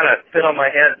just kind of fit on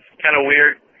my head, kind of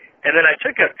weird. And then I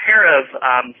took a pair of,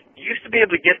 you used to be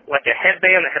able to get like a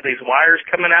headband that had these wires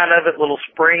coming out of it, little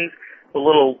springs, with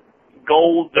little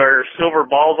gold or silver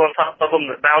balls on top of them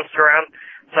that bounced around.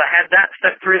 So I had that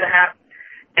stuck through the hat.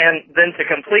 And then to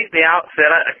complete the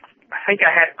outfit, I think I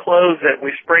had clothes that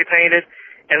we spray painted.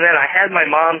 And then I had my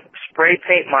mom spray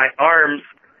paint my arms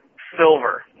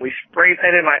silver. We spray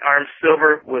painted my arms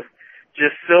silver with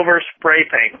just silver spray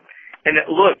paint. And it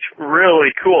looked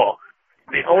really cool.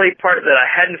 The only part that I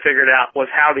hadn't figured out was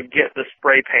how to get the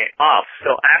spray paint off.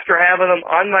 So after having them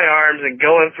on my arms and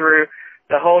going through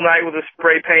the whole night with the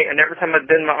spray paint, and every time I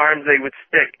bend my arms, they would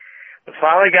stick. I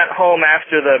finally got home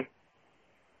after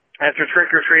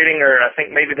trick-or-treating, or I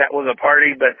think maybe that was a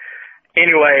party, but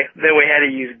anyway, then we had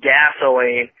to use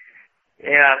gasoline.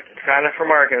 Yeah, kind of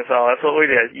from Arkansas. That's what we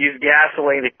did. Use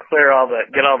gasoline to get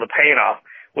all the paint off,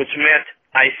 which meant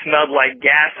I smelled like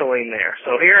gasoline there.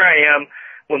 So here I am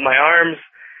with my arms,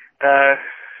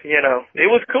 it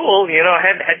was cool. I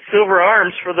had silver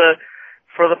arms for the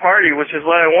party, which is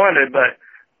what I wanted, but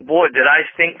boy, did I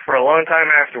stink for a long time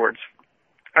afterwards.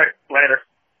 All right, later.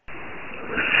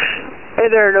 Hey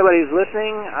there, nobody's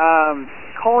listening.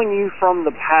 Calling you from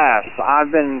the past.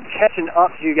 I've been catching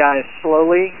up to you guys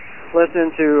slowly,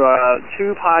 listening to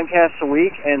 2 podcasts a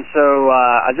week, and so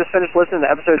I just finished listening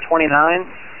to episode 29.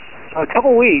 So a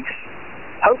couple weeks,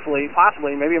 hopefully,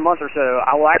 possibly, maybe a month or so,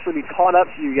 I will actually be caught up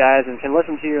to you guys and can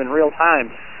listen to you in real time.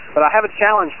 But I have a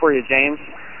challenge for you, James.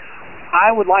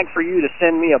 I would like for you to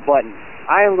send me a button.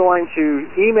 I am going to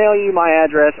email you my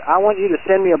address. I want you to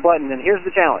send me a button, and here's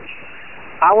the challenge.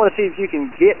 I want to see if you can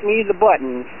get me the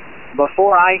button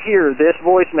before I hear this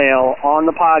voicemail on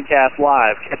the podcast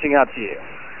live, catching up to you.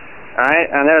 All right?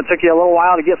 I know it took you a little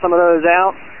while to get some of those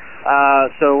out,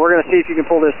 so we're going to see if you can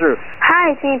pull this through.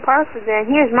 Hi, it's Ian Parker then.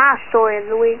 Here's my story of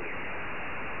the week.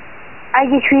 I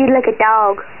get treated like a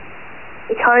dog.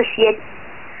 It's harsh yet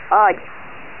odd.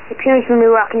 It appears when we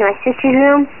walk into my sister's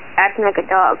room, acting like a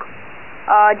dog.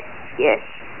 Odd, yes.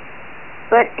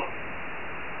 But,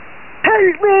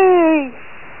 help me!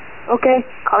 Okay,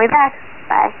 call me back.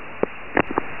 Bye.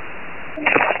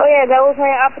 Oh yeah, that was my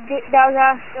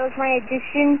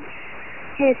addition.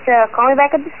 Just call me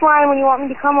back at this line when you want me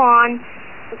to come on.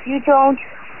 If you don't,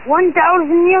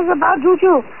 1,000 years about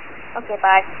Juju. Okay,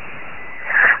 bye.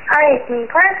 Hi, it's me,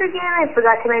 Parker again. I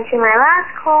forgot to mention my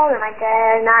last call that my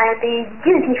dad and I are big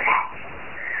Disney fans.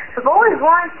 I've always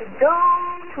wanted to go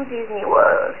to Disney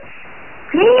World.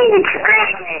 Please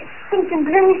explain it.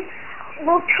 Please.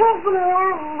 We'll talk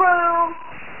about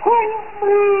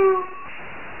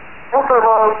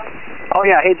Oh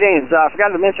yeah, hey James, I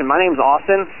forgot to mention, my name's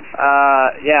Austin.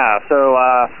 So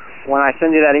when I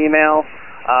send you that email,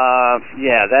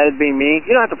 that'd be me.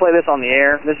 You don't have to play this on the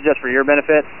air. This is just for your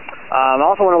benefit. I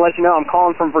also want to let you know I'm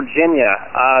calling from Virginia.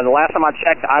 The last time I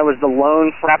checked, I was the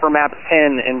lone Frapper Map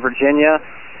 10 in Virginia,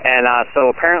 and so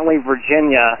apparently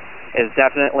Virginia is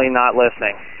definitely not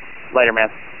listening. Later, man.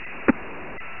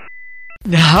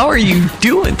 How are you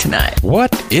doing tonight?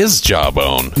 What is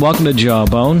Jawbone? Welcome to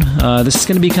Jawbone. This is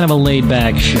going to be kind of a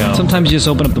laid-back show. Sometimes you just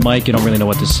open up the mic, you don't really know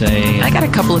what to say. I got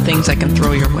a couple of things I can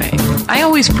throw your way. I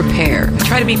always prepare. I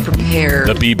try to be prepared.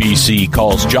 The BBC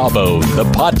calls Jawbone the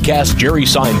podcast Jerry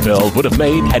Seinfeld would have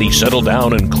made had he settled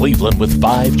down in Cleveland with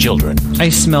 5 children. I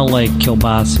smell like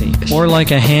kielbasa, or like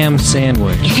a ham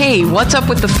sandwich. Hey, what's up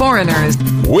with the foreigners?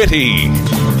 Witty,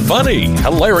 funny,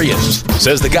 hilarious,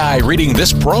 says the guy reading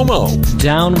this promo.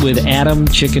 Down with Adam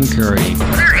Chicken Curry.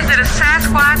 Sir, is it a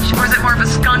Sasquatch or is it more of a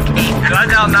skunk ape? Did I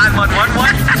dial 911?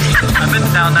 I meant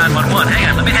to dial 911. Hang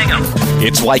on, let me hang up.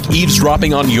 It's like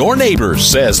eavesdropping on your neighbors,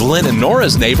 says Lynn and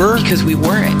Nora's neighbor. Because we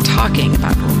weren't talking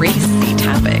about racy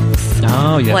topics.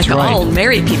 Oh, yeah, like that's right. all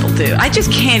married people do. I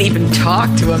just can't even talk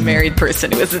to a married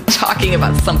person who isn't talking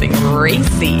about something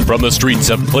racy. From the streets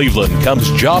of Cleveland comes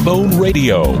Jawbone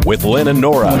Radio with Lynn and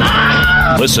Nora.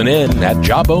 Listen in at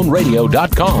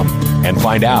jawboneradio.com and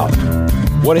find out.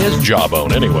 What is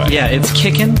Jawbone anyway? Yeah, it's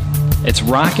kicking, it's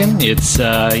rocking, it's,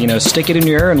 stick it in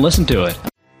your ear and listen to it.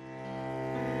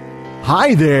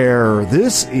 Hi there,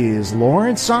 this is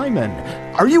Lawrence Simon.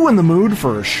 Are you in the mood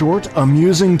for short,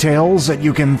 amusing tales that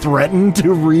you can threaten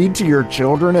to read to your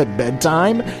children at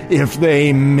bedtime if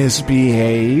they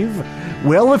misbehave?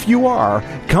 Well, if you are,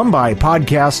 come by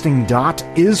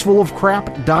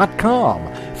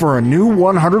podcasting.isfullofcrap.com for a new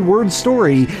 100-word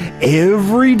story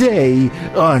every day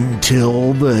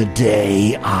until the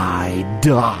day I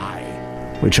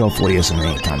die, which hopefully isn't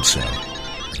anytime soon.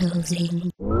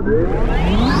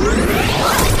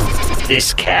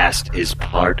 This cast is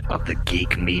part of the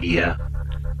Geek Media.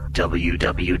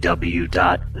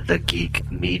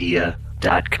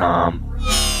 www.thegeekmedia.com.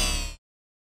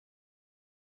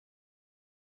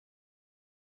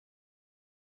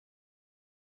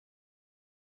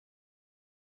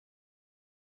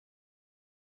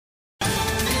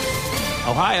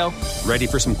 Ohio, ready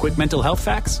for some quick mental health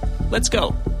facts? Let's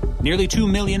go. Nearly 2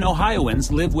 million Ohioans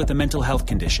live with a mental health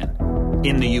condition.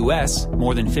 In the U.S.,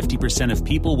 more than 50% of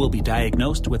people will be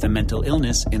diagnosed with a mental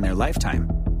illness in their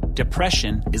lifetime.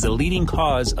 Depression is a leading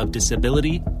cause of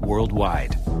disability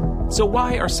worldwide. So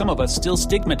why are some of us still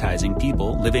stigmatizing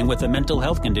people living with a mental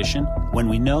health condition when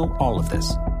we know all of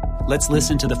this? Let's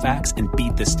listen to the facts and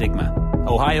beat the stigma.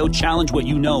 Ohio, challenge what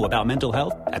you know about mental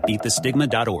health at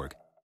beatthestigma.org.